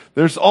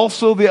 There's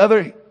also the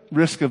other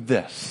risk of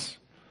this.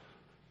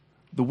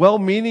 The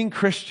well-meaning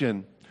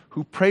Christian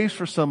who prays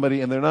for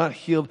somebody and they're not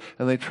healed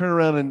and they turn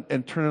around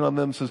and turn it on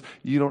them and says,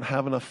 you don't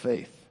have enough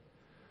faith.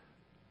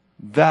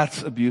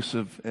 That's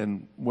abusive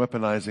and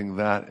weaponizing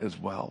that as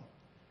well.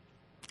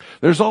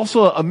 There's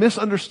also a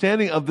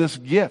misunderstanding of this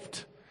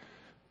gift.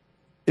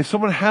 If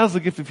someone has the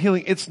gift of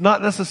healing, it's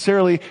not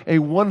necessarily a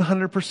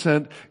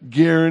 100%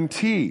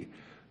 guarantee.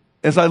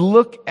 As I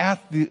look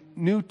at the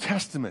New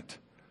Testament,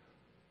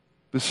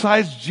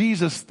 besides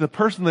Jesus, the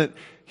person that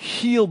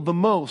healed the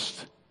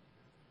most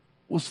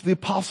was the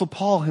Apostle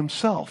Paul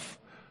himself.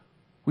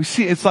 We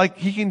see it's like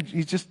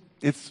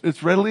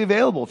it's readily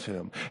available to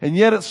him. And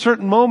yet at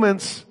certain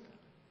moments,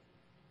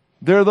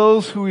 there are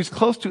those who he's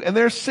close to and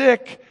they're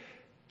sick.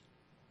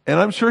 And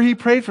I'm sure he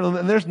prayed for them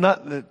and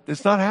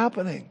it's not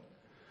happening.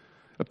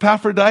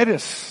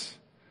 Epaphroditus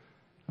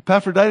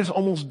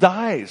almost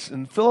dies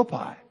in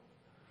Philippi.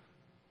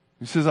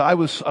 He says, I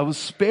was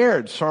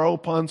spared sorrow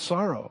upon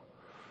sorrow.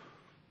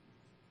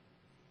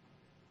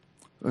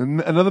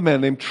 And another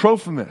man named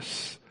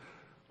Trophimus,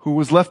 who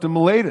was left in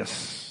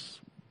Miletus,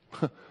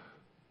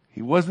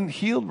 he wasn't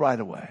healed right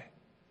away.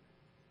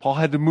 Paul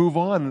had to move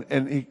on,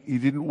 and he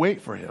didn't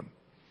wait for him.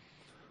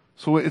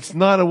 So it's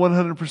not a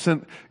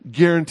 100%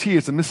 guarantee.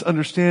 It's a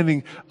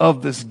misunderstanding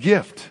of this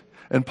gift.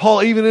 And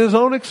Paul, even in his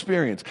own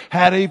experience,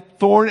 had a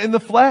thorn in the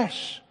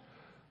flesh.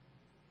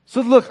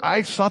 So look,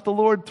 I sought the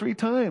Lord 3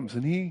 times,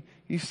 and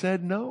he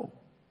said no.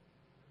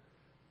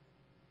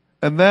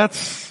 And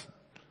that's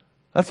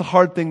a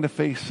hard thing to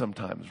face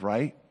sometimes,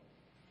 right?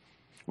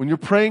 When you're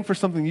praying for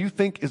something you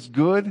think is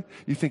good,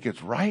 you think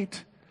it's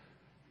right,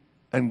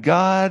 and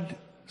God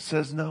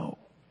says no.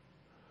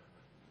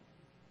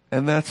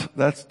 And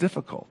that's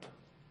difficult.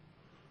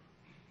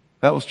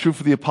 That was true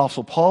for the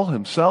Apostle Paul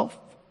himself.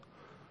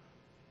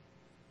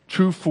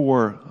 True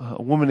for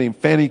a woman named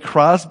Fanny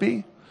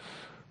Crosby,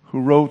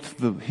 who wrote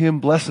the hymn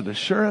Blessed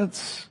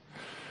Assurance.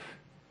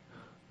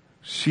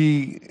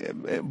 She,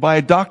 by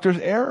a doctor's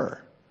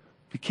error,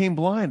 became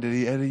blind at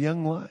a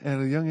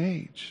young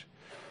age.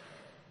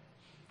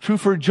 True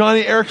for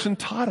Johnny Erickson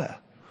Tata,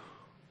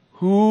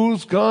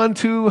 who's gone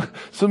to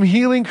some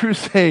healing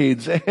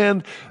crusades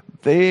and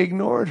they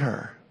ignored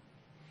her.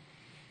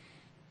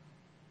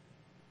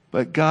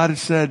 But God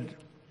has said,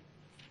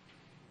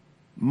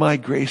 my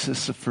grace is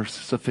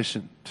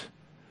sufficient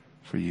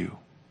for you.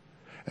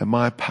 And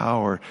my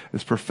power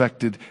is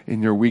perfected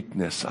in your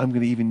weakness. I'm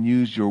going to even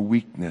use your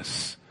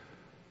weakness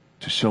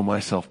to show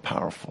myself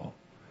powerful.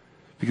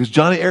 Because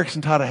Johnny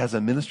Erickson Tata has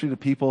a ministry to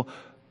people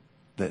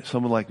that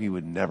someone like me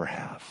would never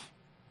have.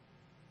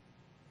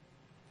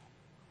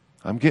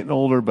 I'm getting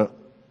older, but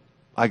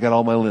I got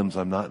all my limbs.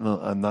 I'm not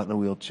in a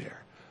wheelchair.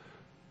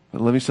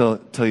 But let me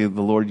tell you,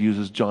 the Lord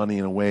uses Johnny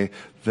in a way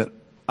that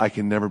I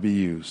can never be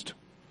used.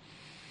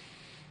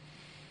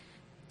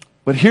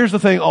 But here's the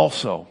thing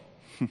also.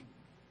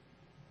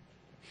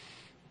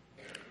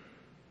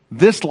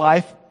 This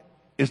life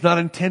is not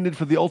intended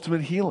for the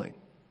ultimate healing.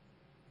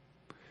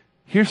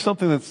 Here's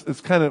something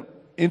that's kind of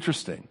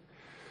interesting.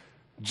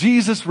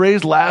 Jesus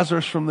raised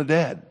Lazarus from the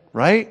dead,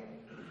 right?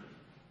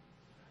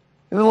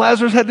 And then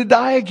Lazarus had to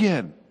die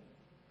again.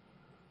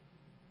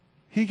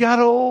 He got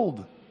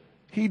old.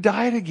 He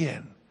died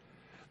again.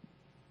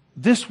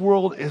 This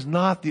world is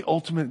not the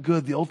ultimate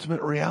good, the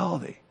ultimate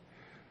reality.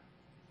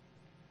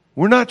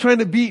 We're not trying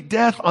to beat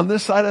death on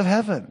this side of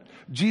heaven.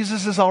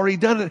 Jesus has already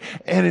done it,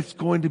 and it's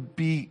going to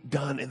be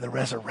done in the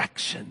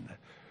resurrection.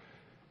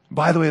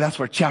 By the way, that's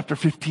where chapter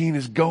 15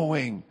 is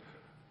going.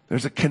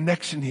 There's a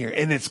connection here,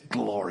 and it's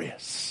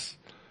glorious.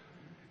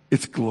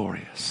 It's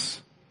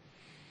glorious.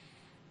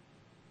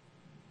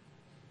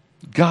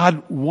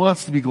 God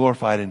wants to be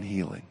glorified in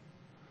healing,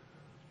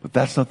 but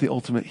that's not the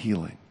ultimate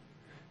healing.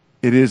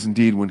 It is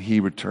indeed when He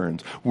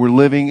returns. We're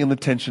living in the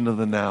tension of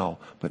the now,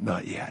 but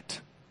not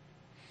yet.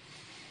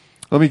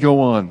 Let me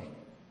go on.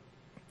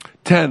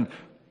 10,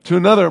 to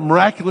another,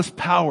 miraculous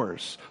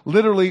powers,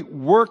 literally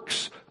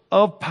works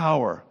of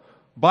power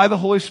by the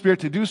Holy Spirit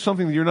to do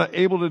something that you're not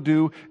able to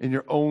do in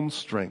your own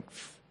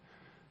strength.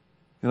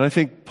 And I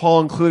think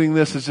Paul including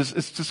this is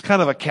it's just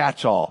kind of a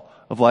catch-all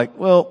of like,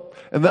 well,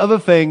 and the other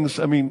things,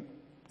 I mean,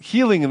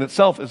 healing in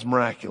itself is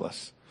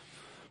miraculous.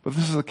 But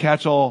this is a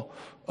catch-all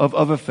of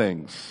other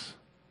things.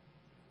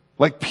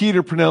 Like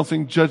Peter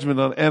pronouncing judgment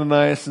on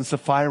Ananias and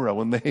Sapphira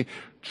when they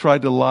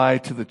tried to lie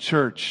to the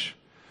church.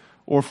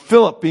 Or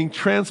Philip being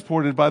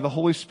transported by the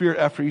Holy Spirit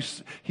after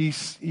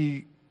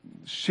he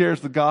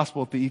shares the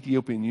gospel with the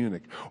Ethiopian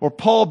eunuch. Or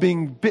Paul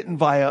being bitten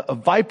by a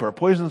viper, a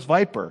poisonous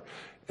viper,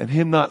 and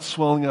him not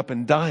swelling up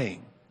and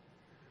dying.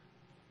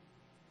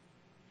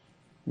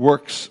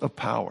 Works of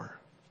power.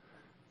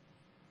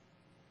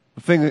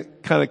 The thing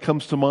that kind of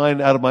comes to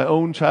mind out of my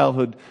own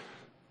childhood,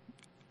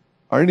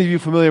 are any of you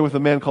familiar with a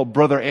man called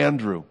Brother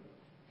Andrew?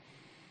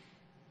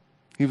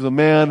 He was a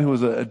man who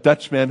was a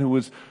Dutch man who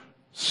was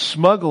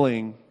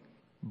smuggling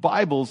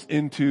Bibles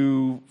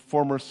into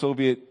former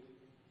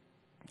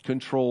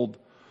Soviet-controlled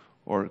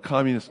or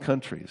communist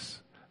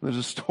countries. And there's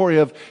a story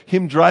of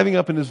him driving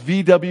up in his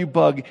VW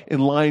Bug in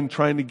line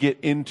trying to get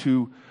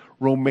into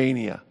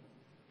Romania.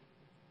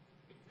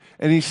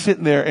 And he's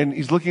sitting there and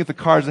he's looking at the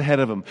cars ahead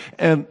of him.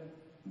 And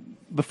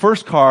the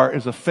first car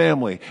is a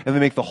family, and they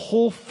make the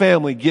whole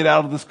family get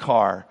out of this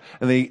car,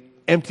 and they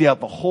empty out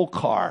the whole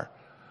car.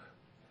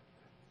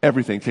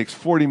 Everything takes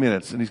 40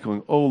 minutes, and he's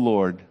going, oh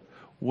Lord,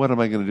 what am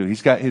I going to do?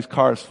 He's got his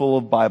car is full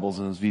of Bibles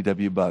in his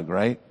VW Bug,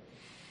 right?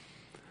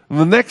 And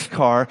the next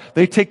car,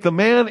 they take the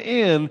man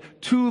in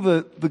to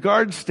the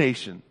guard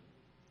station,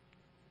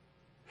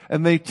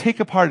 and they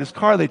take apart his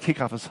car, they take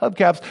off his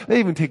hubcaps, they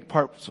even take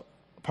parts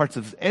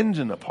of his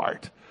engine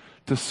apart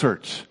to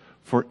search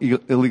for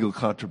illegal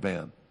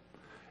contraband.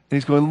 And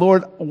he's going,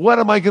 Lord, what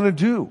am I going to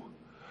do?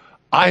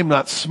 I'm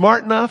not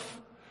smart enough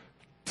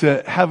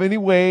to have any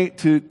way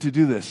to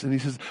do this. And he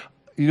says,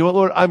 you know what,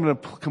 Lord, I'm going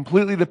to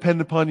completely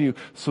depend upon you.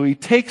 So he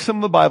takes some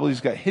of the Bible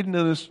he's got hidden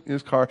in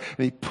his car,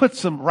 and he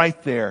puts them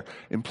right there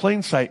in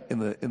plain sight in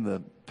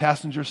the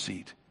passenger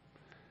seat.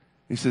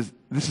 He says,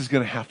 this is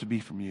going to have to be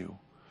from you.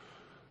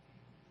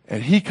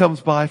 And he comes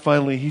by,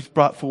 finally, he's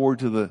brought forward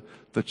to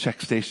the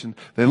check station.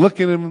 They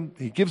look at him,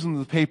 he gives them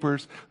the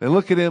papers, they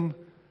look at him,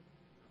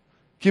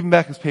 give him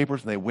back his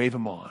papers, and they wave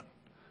him on.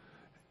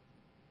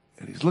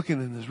 And he's looking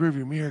in his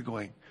rearview mirror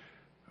going,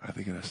 are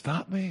they going to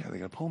stop me? Are they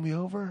going to pull me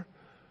over?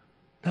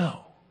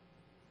 No.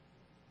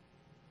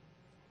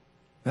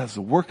 That's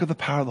the work of the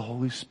power of the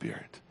Holy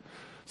Spirit.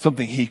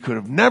 Something he could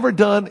have never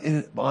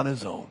done on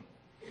his own.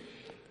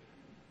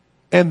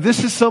 And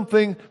this is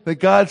something that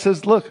God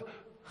says, look,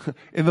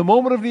 in the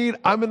moment of need,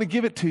 I'm going to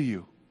give it to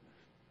you.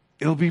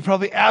 It'll be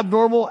probably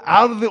abnormal,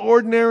 out of the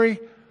ordinary,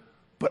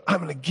 but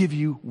I'm going to give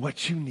you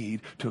what you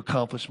need to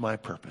accomplish my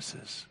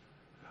purposes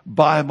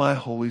by my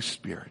Holy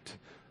Spirit.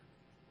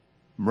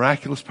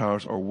 Miraculous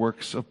powers are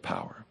works of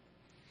power.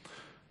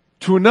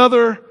 To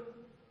another,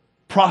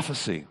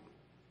 prophecy.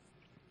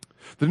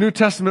 The New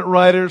Testament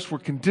writers were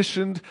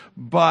conditioned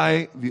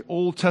by the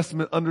Old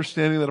Testament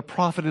understanding that a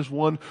prophet is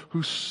one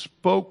who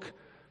spoke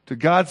to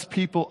God's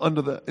people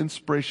under the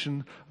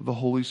inspiration of the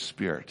Holy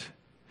Spirit.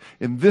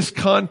 In this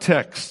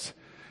context,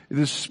 it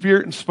is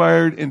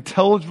Spirit-inspired,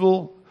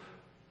 intelligible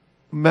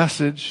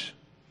message,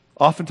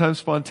 oftentimes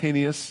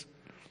spontaneous,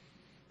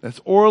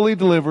 that's orally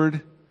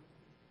delivered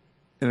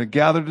in a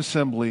gathered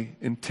assembly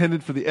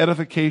intended for the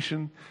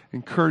edification,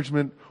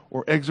 encouragement,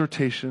 or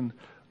exhortation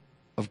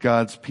of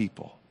God's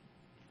people.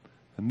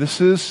 And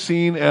this is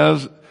seen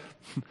as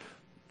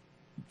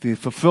the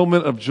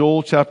fulfillment of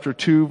Joel chapter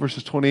 2,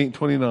 verses 28 and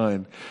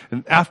 29.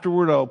 And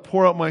afterward I will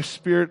pour out my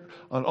Spirit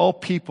on all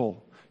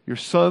people. Your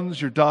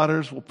sons, your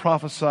daughters will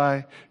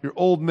prophesy. Your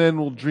old men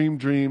will dream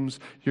dreams.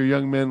 Your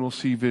young men will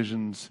see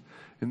visions.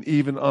 And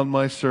even on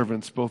my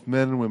servants, both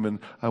men and women,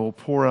 I will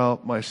pour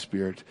out my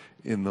Spirit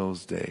in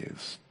those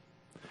days.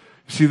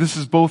 You see, this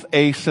is both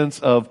a sense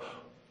of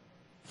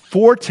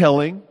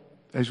foretelling,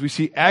 as we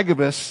see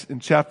Agabus in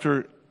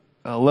chapter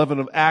 11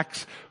 of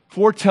Acts,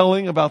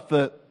 foretelling about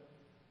the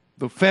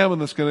famine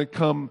that's going to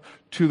come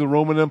to the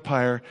Roman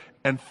Empire,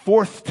 and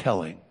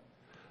forthtelling.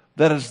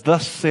 That is,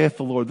 thus saith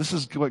the Lord. This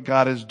is what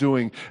God is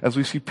doing as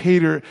we see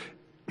Peter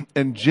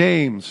and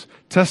James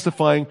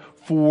testifying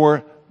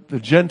for the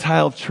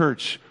Gentile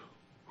church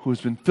who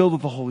has been filled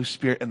with the Holy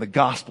Spirit and the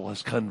gospel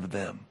has come to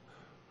them.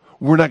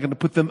 We're not going to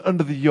put them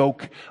under the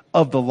yoke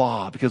of the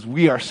law because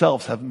we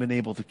ourselves haven't been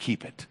able to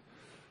keep it.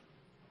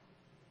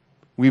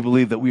 We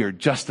believe that we are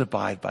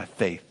justified by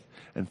faith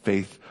and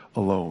faith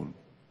alone.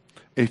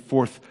 A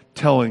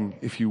forthtelling,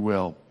 if you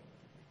will.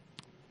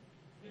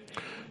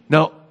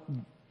 Now,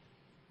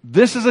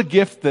 this is a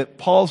gift that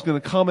Paul's going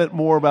to comment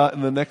more about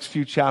in the next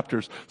few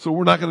chapters, so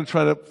we're not going to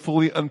try to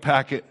fully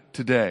unpack it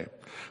today.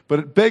 But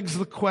it begs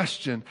the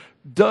question,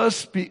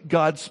 does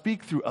God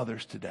speak through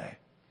others today?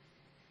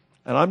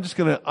 And I'm just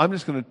going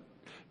to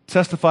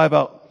testify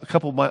about a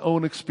couple of my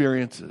own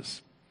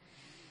experiences.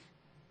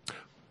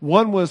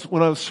 One was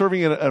when I was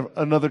serving at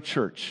another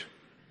church,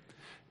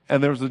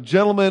 and there was a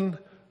gentleman,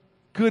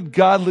 good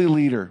godly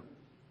leader,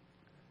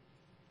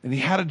 and he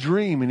had a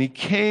dream, and he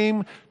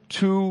came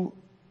to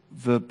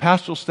the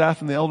pastoral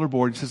staff and the elder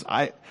board. He says,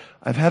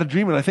 I've had a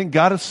dream, and I think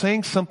God is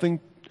saying something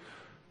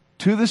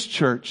to this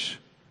church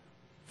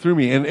through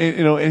me.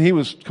 And he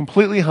was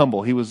completely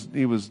humble. He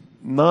was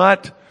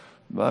not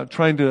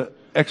trying to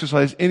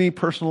exercise any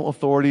personal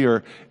authority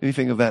or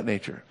anything of that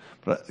nature.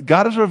 But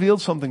God has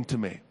revealed something to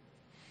me.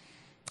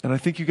 And I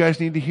think you guys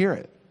need to hear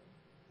it.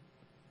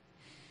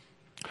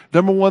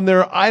 Number one,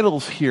 there are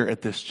idols here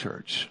at this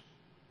church.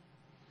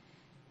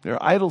 There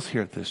are idols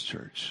here at this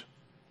church.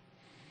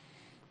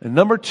 And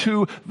number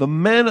two, the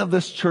men of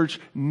this church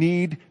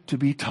need to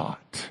be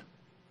taught.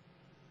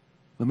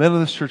 The men of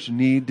this church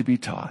need to be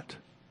taught.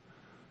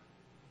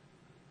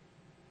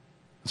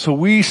 So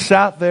we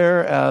sat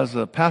there as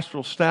a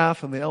pastoral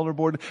staff and the elder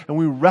board, and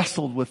we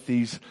wrestled with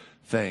these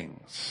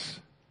things.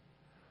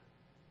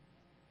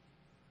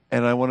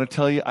 And I want to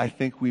tell you, I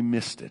think we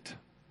missed it.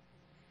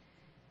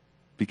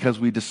 Because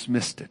we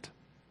dismissed it.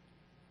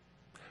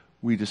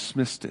 We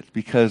dismissed it.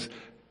 Because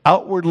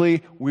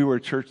outwardly, we were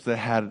a church that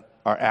had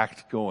our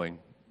act going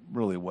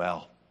really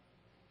well.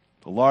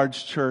 The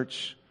large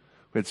church.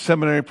 We had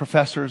seminary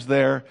professors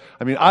there.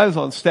 I mean, I was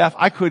on staff.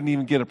 I couldn't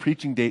even get a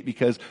preaching date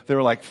because there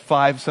were like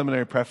 5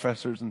 seminary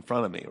professors in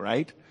front of me,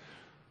 right?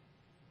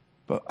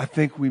 But I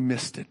think we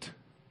missed it.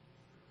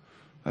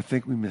 I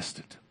think we missed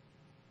it.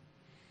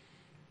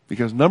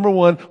 Because number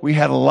one, we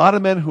had a lot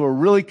of men who were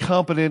really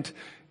competent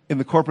in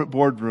the corporate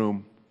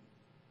boardroom,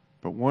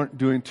 but weren't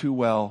doing too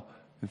well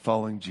in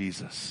following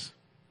Jesus.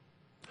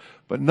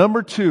 But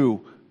number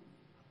two,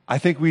 I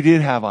think we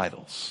did have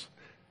idols.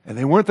 And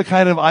they weren't the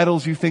kind of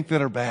idols you think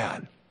that are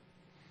bad.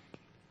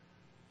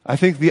 I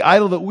think the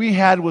idol that we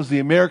had was the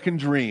American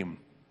dream.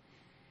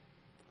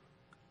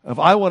 Of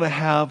I want to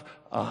have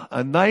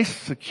a nice,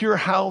 secure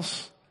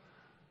house.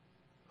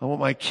 I want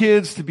my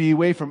kids to be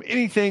away from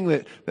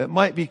anything that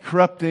might be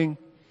corrupting.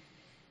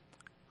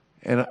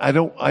 And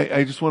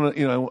I just want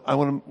to, I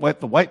want to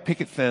wipe the white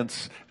picket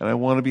fence, and I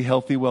want to be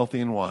healthy, wealthy,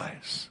 and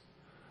wise.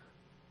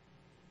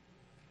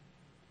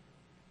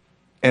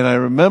 And I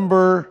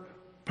remember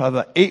probably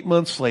about 8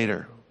 months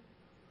later,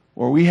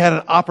 where we had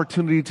an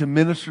opportunity to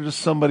minister to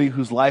somebody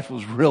whose life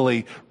was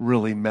really,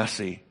 really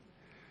messy.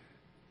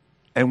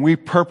 And we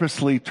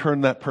purposely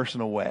turned that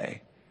person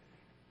away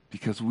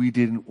because we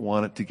didn't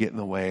want it to get in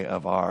the way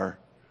of our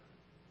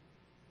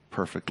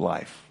perfect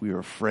life. We were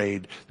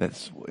afraid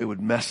that it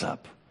would mess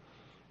up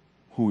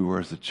who we were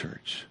as a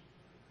church.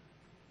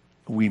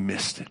 We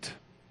missed it.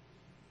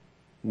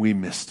 We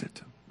missed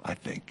it, I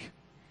think.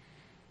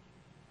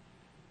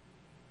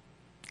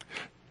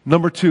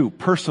 Number two,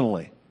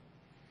 personally.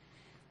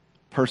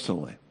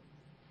 And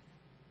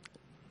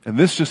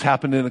this just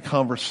happened in a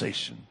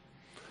conversation.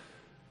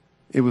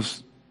 It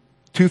was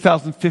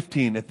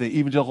 2015 at the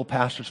Evangelical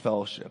Pastors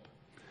Fellowship.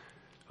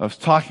 I was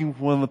talking with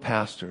one of the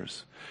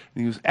pastors,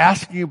 and he was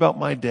asking about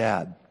my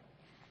dad,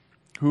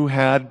 who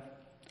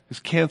his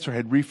cancer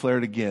had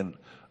reflared again,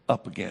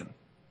 up again.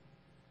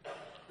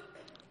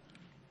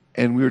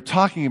 And we were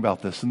talking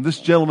about this, and this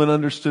gentleman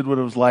understood what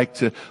it was like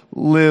to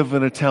live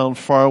in a town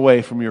far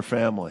away from your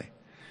family.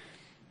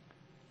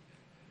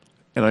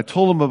 And I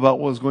told him about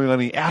what was going on.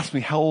 He asked me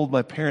how old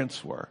my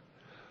parents were.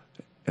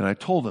 And I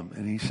told him,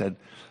 and he said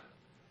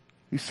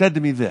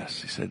to me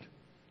this. He said,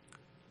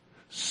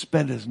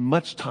 spend as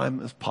much time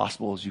as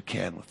possible as you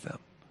can with them.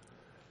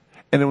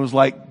 And it was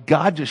like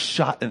God just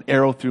shot an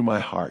arrow through my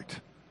heart.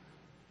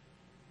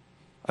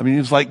 I mean, it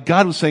was like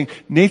God was saying,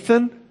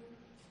 Nathan,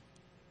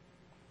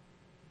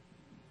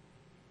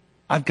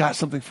 I've got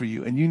something for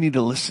you, and you need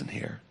to listen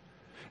here.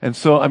 And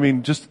so, I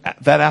mean, just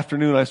that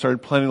afternoon, I started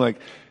planning like,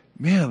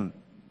 man,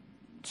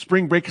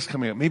 spring break is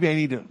coming up. Maybe I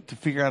need to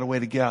figure out a way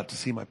to get out to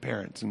see my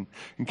parents in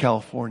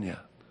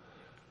California.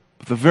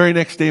 But the very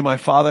next day, my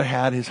father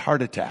had his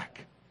heart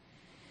attack.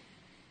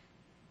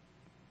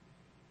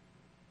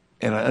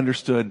 And I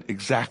understood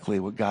exactly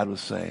what God was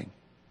saying.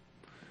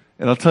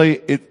 And I'll tell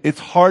you, it's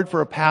hard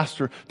for a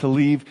pastor to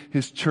leave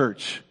his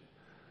church,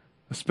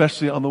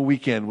 especially on the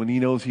weekend when he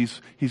knows he's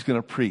going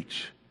to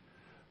preach.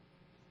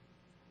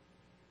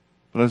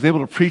 But I was able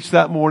to preach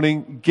that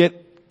morning,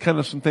 get kind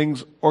of some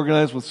things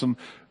organized with some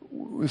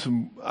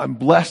I'm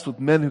blessed with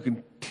men who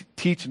can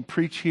teach and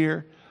preach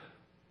here.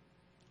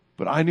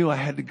 But I knew I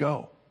had to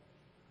go.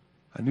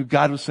 I knew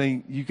God was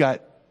saying, you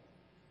got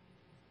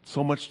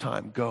so much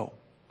time, go.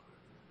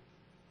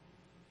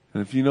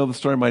 And if you know the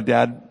story, my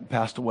dad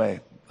passed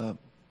away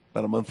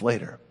about a month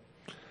later.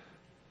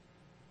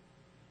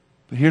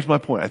 But here's my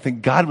point. I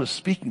think God was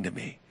speaking to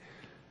me.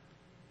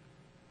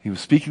 He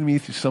was speaking to me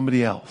through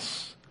somebody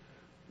else.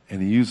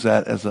 And he used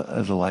that as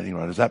a lightning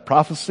rod. Is that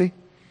prophecy?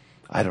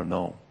 I don't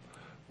know.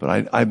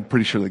 But I'm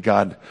pretty sure that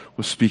God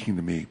was speaking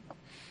to me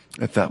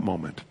at that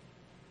moment.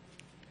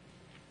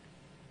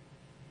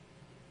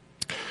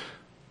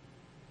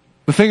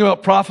 The thing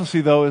about prophecy,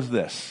 though, is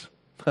this.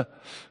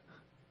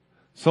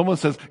 Someone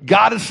says,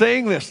 God is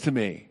saying this to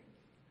me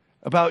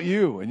about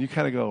you. And you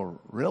kind of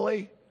go,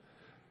 really?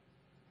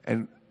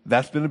 And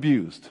that's been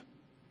abused.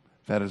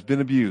 That has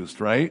been abused,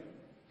 right?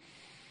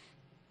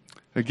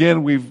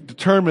 Again, we've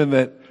determined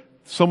that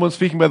someone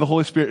speaking by the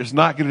Holy Spirit is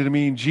not going to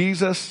mean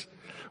Jesus.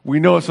 We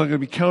know it's not going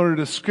to be counter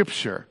to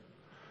Scripture.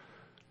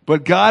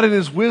 But God in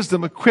His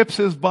wisdom equips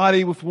His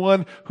body with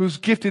one who's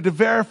gifted to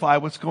verify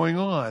what's going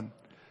on.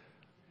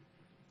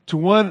 To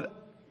one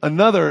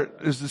another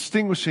is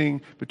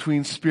distinguishing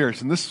between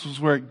spirits. And this is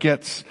where it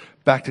gets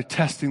back to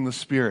testing the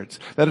spirits.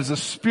 That is a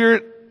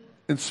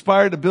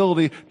spirit-inspired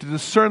ability to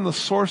discern the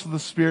source of the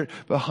Spirit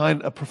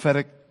behind a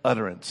prophetic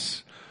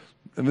utterance.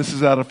 And this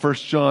is out of 1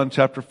 John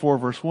chapter 4,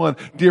 verse 1.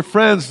 Dear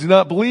friends, do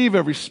not believe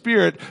every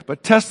spirit,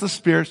 but test the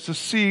spirits to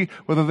see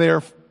whether they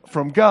are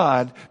from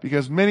God,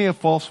 because many a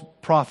false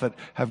prophet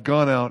have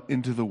gone out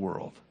into the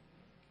world.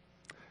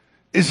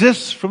 Is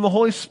this from the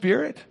Holy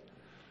Spirit?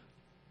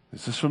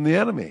 Is this from the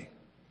enemy?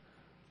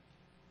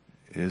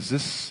 Is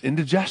this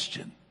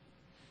indigestion?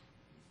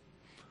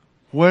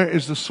 Where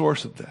is the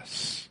source of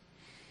this?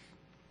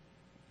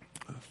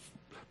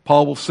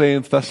 Paul will say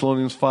in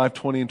Thessalonians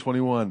 5:20 and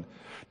 21,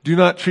 do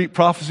not treat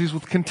prophecies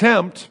with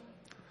contempt,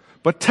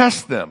 but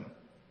test them.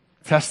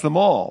 Test them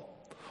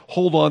all.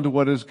 Hold on to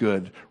what is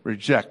good.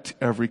 Reject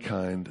every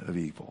kind of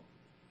evil.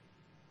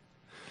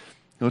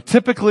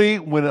 Typically,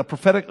 when a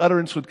prophetic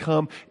utterance would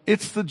come,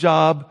 it's the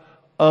job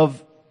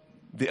of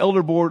the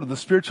elder board and the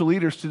spiritual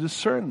leaders to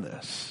discern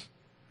this.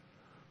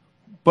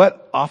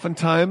 But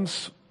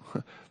oftentimes,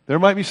 there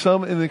might be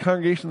some in the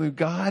congregation that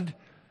God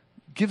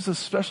gives a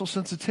special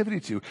sensitivity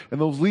to,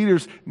 and those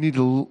leaders need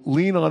to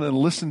lean on and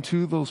listen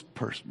to those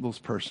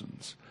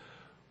persons.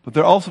 But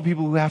there are also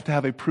people who have to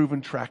have a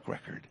proven track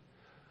record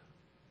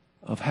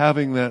of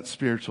having that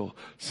spiritual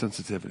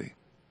sensitivity.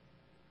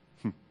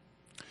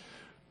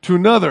 To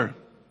another,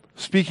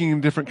 speaking in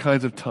different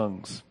kinds of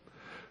tongues.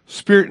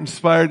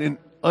 Spirit-inspired in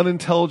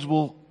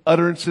unintelligible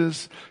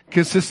utterances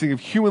consisting of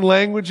human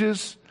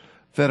languages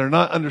that are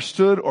not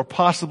understood, or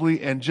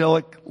possibly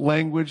angelic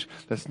language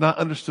that's not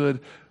understood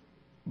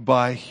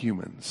by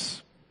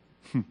humans.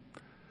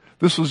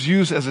 This was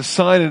used as a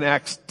sign in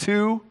Acts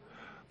 2.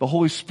 The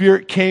Holy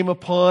Spirit came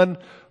upon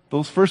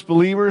those first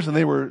believers, and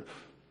they were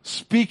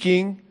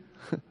speaking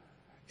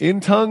in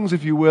tongues,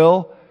 if you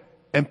will,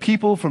 and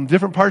people from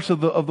different parts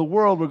of the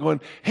world were going,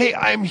 hey,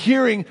 I'm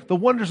hearing the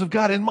wonders of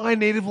God in my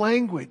native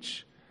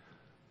language.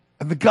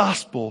 And the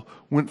gospel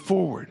went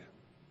forward.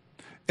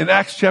 In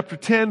Acts chapter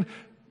 10,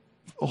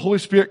 the Holy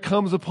Spirit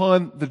comes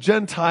upon the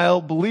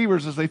Gentile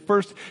believers as they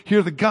first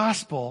hear the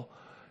gospel,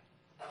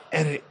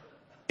 and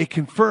it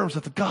confirms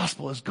that the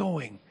gospel is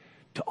going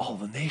to all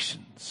the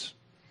nations.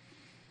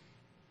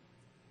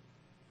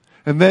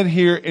 And then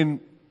here in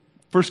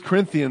 1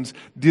 Corinthians,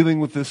 dealing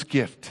with this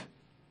gift,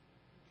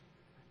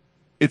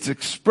 it's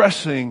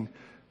expressing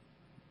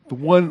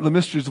the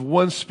mysteries of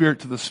one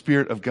Spirit to the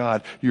Spirit of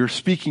God. You're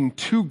speaking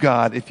to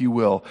God, if you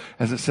will,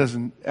 as it says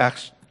in 1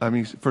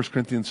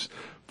 Corinthians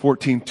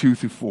 14, 2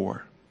 through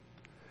 4.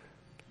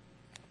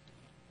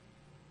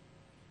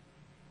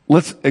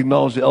 Let's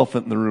acknowledge the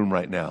elephant in the room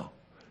right now.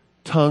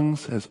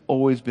 Tongues has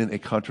always been a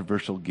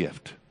controversial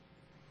gift.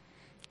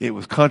 It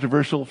was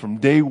controversial from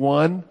day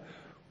one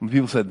when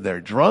people said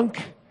they're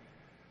drunk.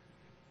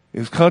 It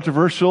was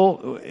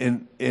controversial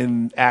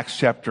in Acts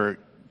chapter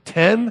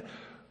 10.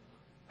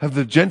 Have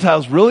the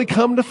Gentiles really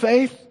come to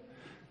faith?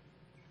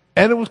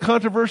 And it was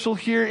controversial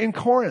here in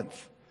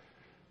Corinth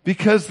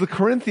because the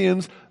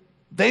Corinthians,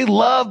 they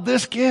loved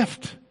this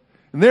gift.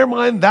 In their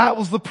mind, that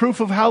was the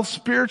proof of how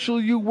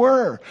spiritual you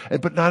were.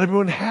 But not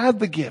everyone had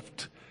the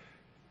gift.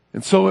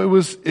 And so it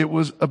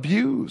was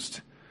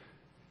abused.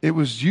 It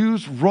was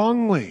used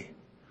wrongly.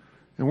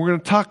 And we're going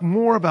to talk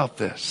more about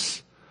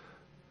this.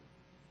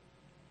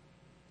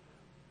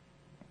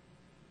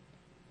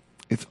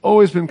 It's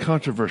always been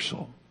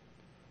controversial.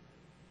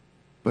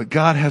 But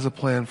God has a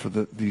plan for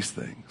these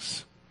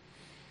things.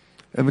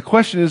 And the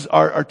question is,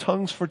 are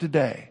tongues for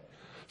today?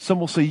 Some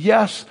will say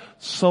yes,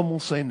 some will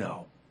say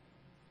no.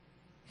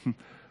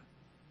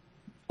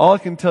 All I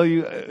can tell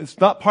you, it's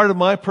not part of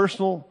my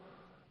personal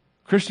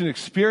Christian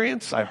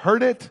experience. I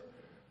heard it,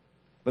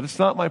 but it's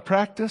not my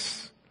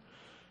practice.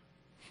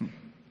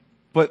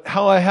 But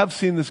how I have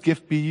seen this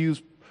gift be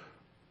used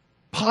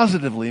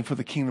positively for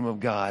the kingdom of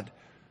God.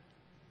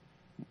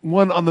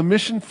 One, on the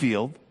mission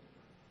field,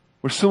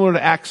 where similar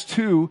to Acts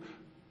 2,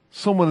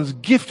 someone is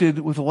gifted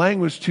with a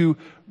language to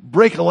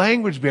break a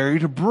language barrier,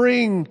 to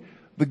bring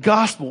the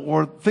gospel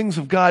or things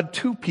of God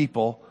to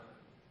people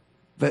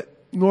that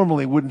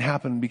normally wouldn't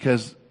happen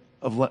because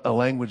of a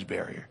language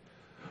barrier.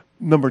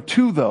 Number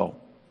 2, though,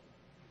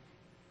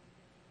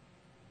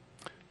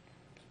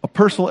 a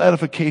personal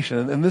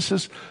edification. And this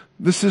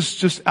is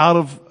just out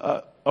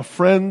of a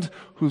friend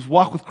who's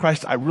walked with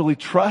Christ I really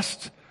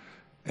trust.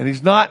 And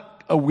he's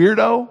not a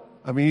weirdo.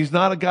 I mean, he's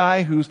not a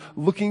guy who's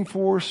looking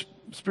for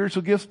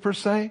spiritual gifts per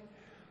se.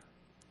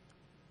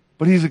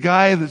 But he's a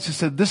guy that just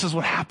said, this is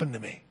what happened to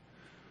me.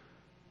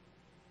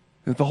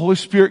 And the Holy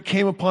Spirit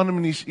came upon him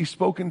and he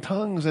spoke in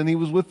tongues. And he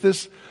was with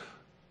this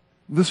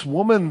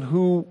woman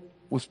who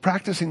was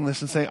practicing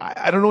this and saying,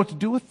 I don't know what to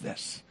do with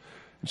this.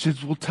 And she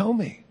said, well, tell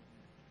me.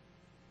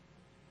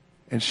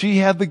 And she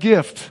had the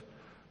gift,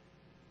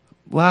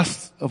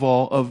 last of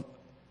all, of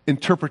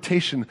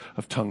interpretation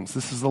of tongues.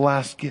 This is the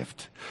last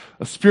gift.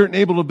 A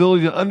Spirit-enabled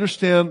ability to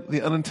understand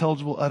the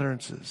unintelligible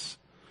utterances.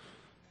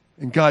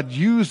 And God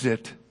used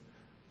it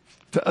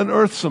to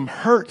unearth some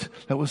hurt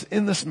that was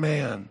in this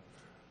man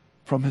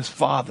from his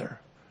father,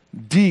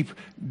 Deep,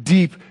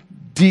 deep,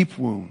 deep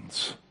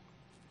wounds.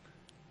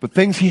 But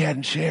things he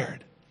hadn't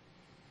shared.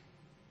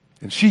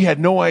 And she had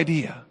no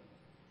idea.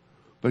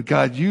 But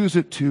God used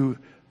it to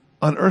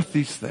unearth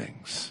these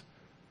things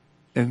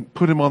and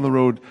put him on the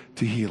road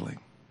to healing.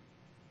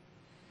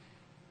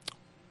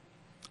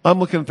 I'm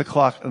looking at the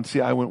clock and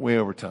see I went way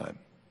over time.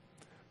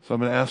 So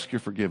I'm going to ask your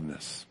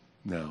forgiveness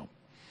now.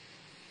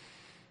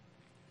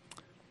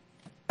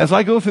 As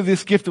I go through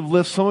this gift of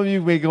lift, some of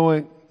you may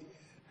go,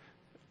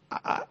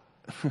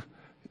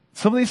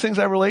 some of these things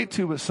I relate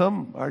to, but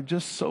some are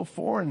just so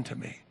foreign to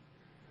me.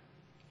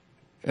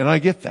 And I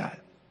get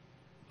that.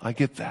 I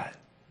get that.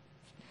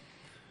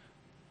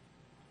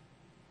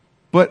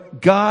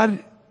 But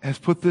God has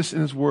put this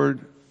in his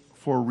word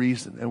for a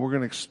reason. And we're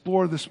going to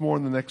explore this more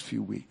in the next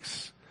few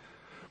weeks.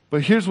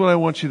 But here's what I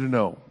want you to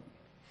know.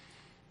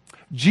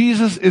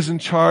 Jesus is in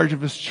charge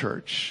of his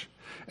church.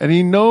 And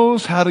he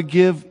knows how to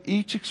give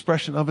each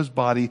expression of his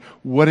body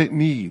what it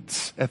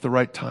needs at the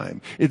right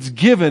time. It's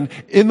given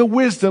in the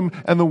wisdom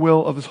and the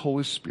will of his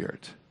Holy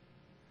Spirit.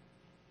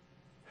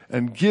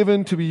 And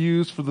given to be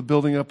used for the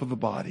building up of the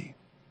body.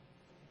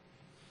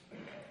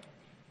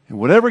 And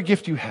whatever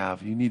gift you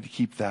have, you need to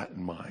keep that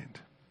in mind.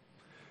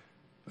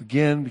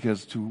 Again,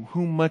 because to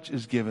whom much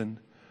is given,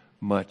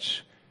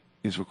 much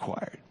is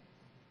required.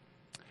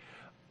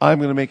 I'm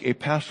going to make a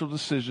pastoral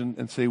decision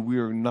and say we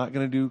are not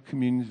going to do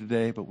communion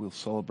today, but we'll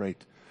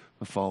celebrate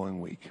the following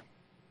week.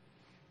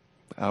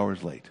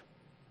 Hours late.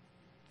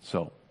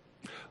 So,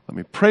 let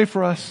me pray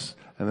for us,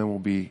 and then we'll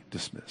be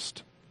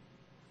dismissed.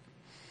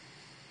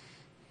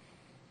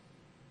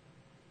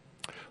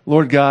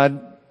 Lord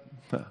God,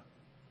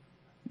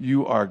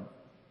 you are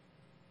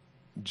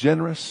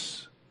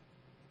generous,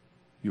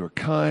 you are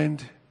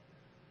kind,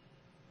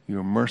 you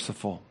are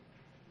merciful,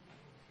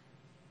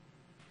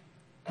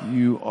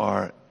 you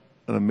are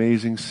an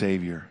amazing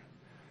Savior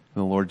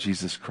in the Lord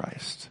Jesus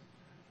Christ.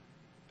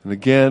 And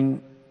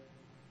again,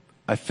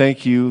 I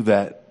thank you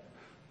that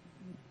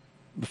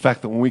the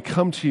fact that when we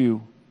come to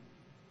you,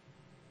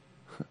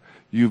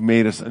 you've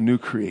made us a new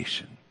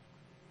creation.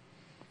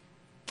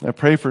 I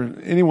pray for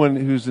anyone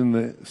who's in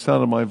the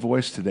sound of my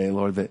voice today,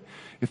 Lord, that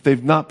if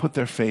they've not put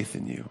their faith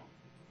in you,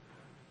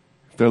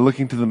 if they're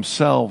looking to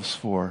themselves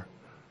for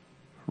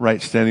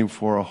right standing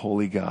before a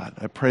holy God,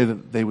 I pray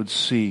that they would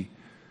see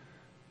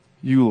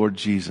you, Lord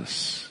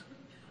Jesus,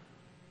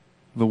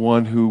 the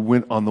one who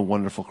went on the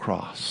wonderful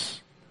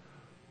cross,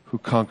 who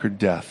conquered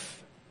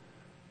death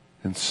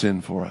and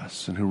sin for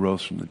us, and who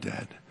rose from the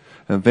dead.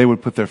 And they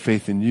would put their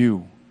faith in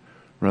you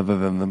rather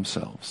than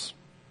themselves.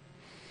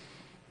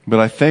 But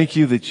I thank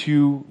you that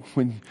you,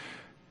 when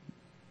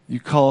you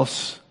call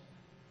us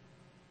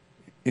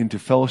into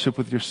fellowship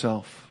with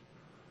yourself,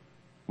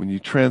 when you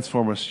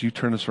transform us, you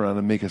turn us around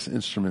and make us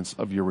instruments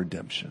of your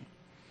redemption.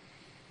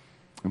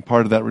 And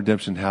part of that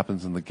redemption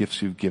happens in the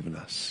gifts you've given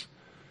us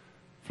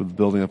for the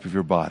building up of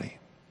your body.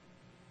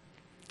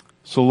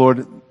 So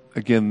Lord,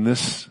 again,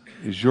 this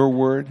is your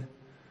word.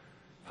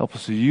 Help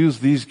us to use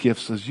these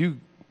gifts as you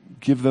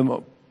give them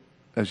up,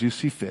 as you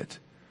see fit,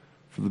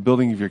 for the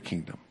building of your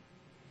kingdom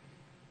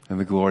and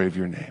the glory of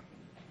your name.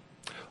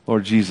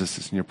 Lord Jesus,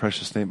 it's in your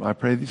precious name I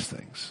pray these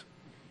things.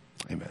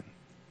 Amen.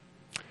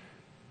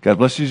 God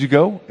bless you as you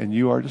go, and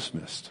you are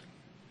dismissed.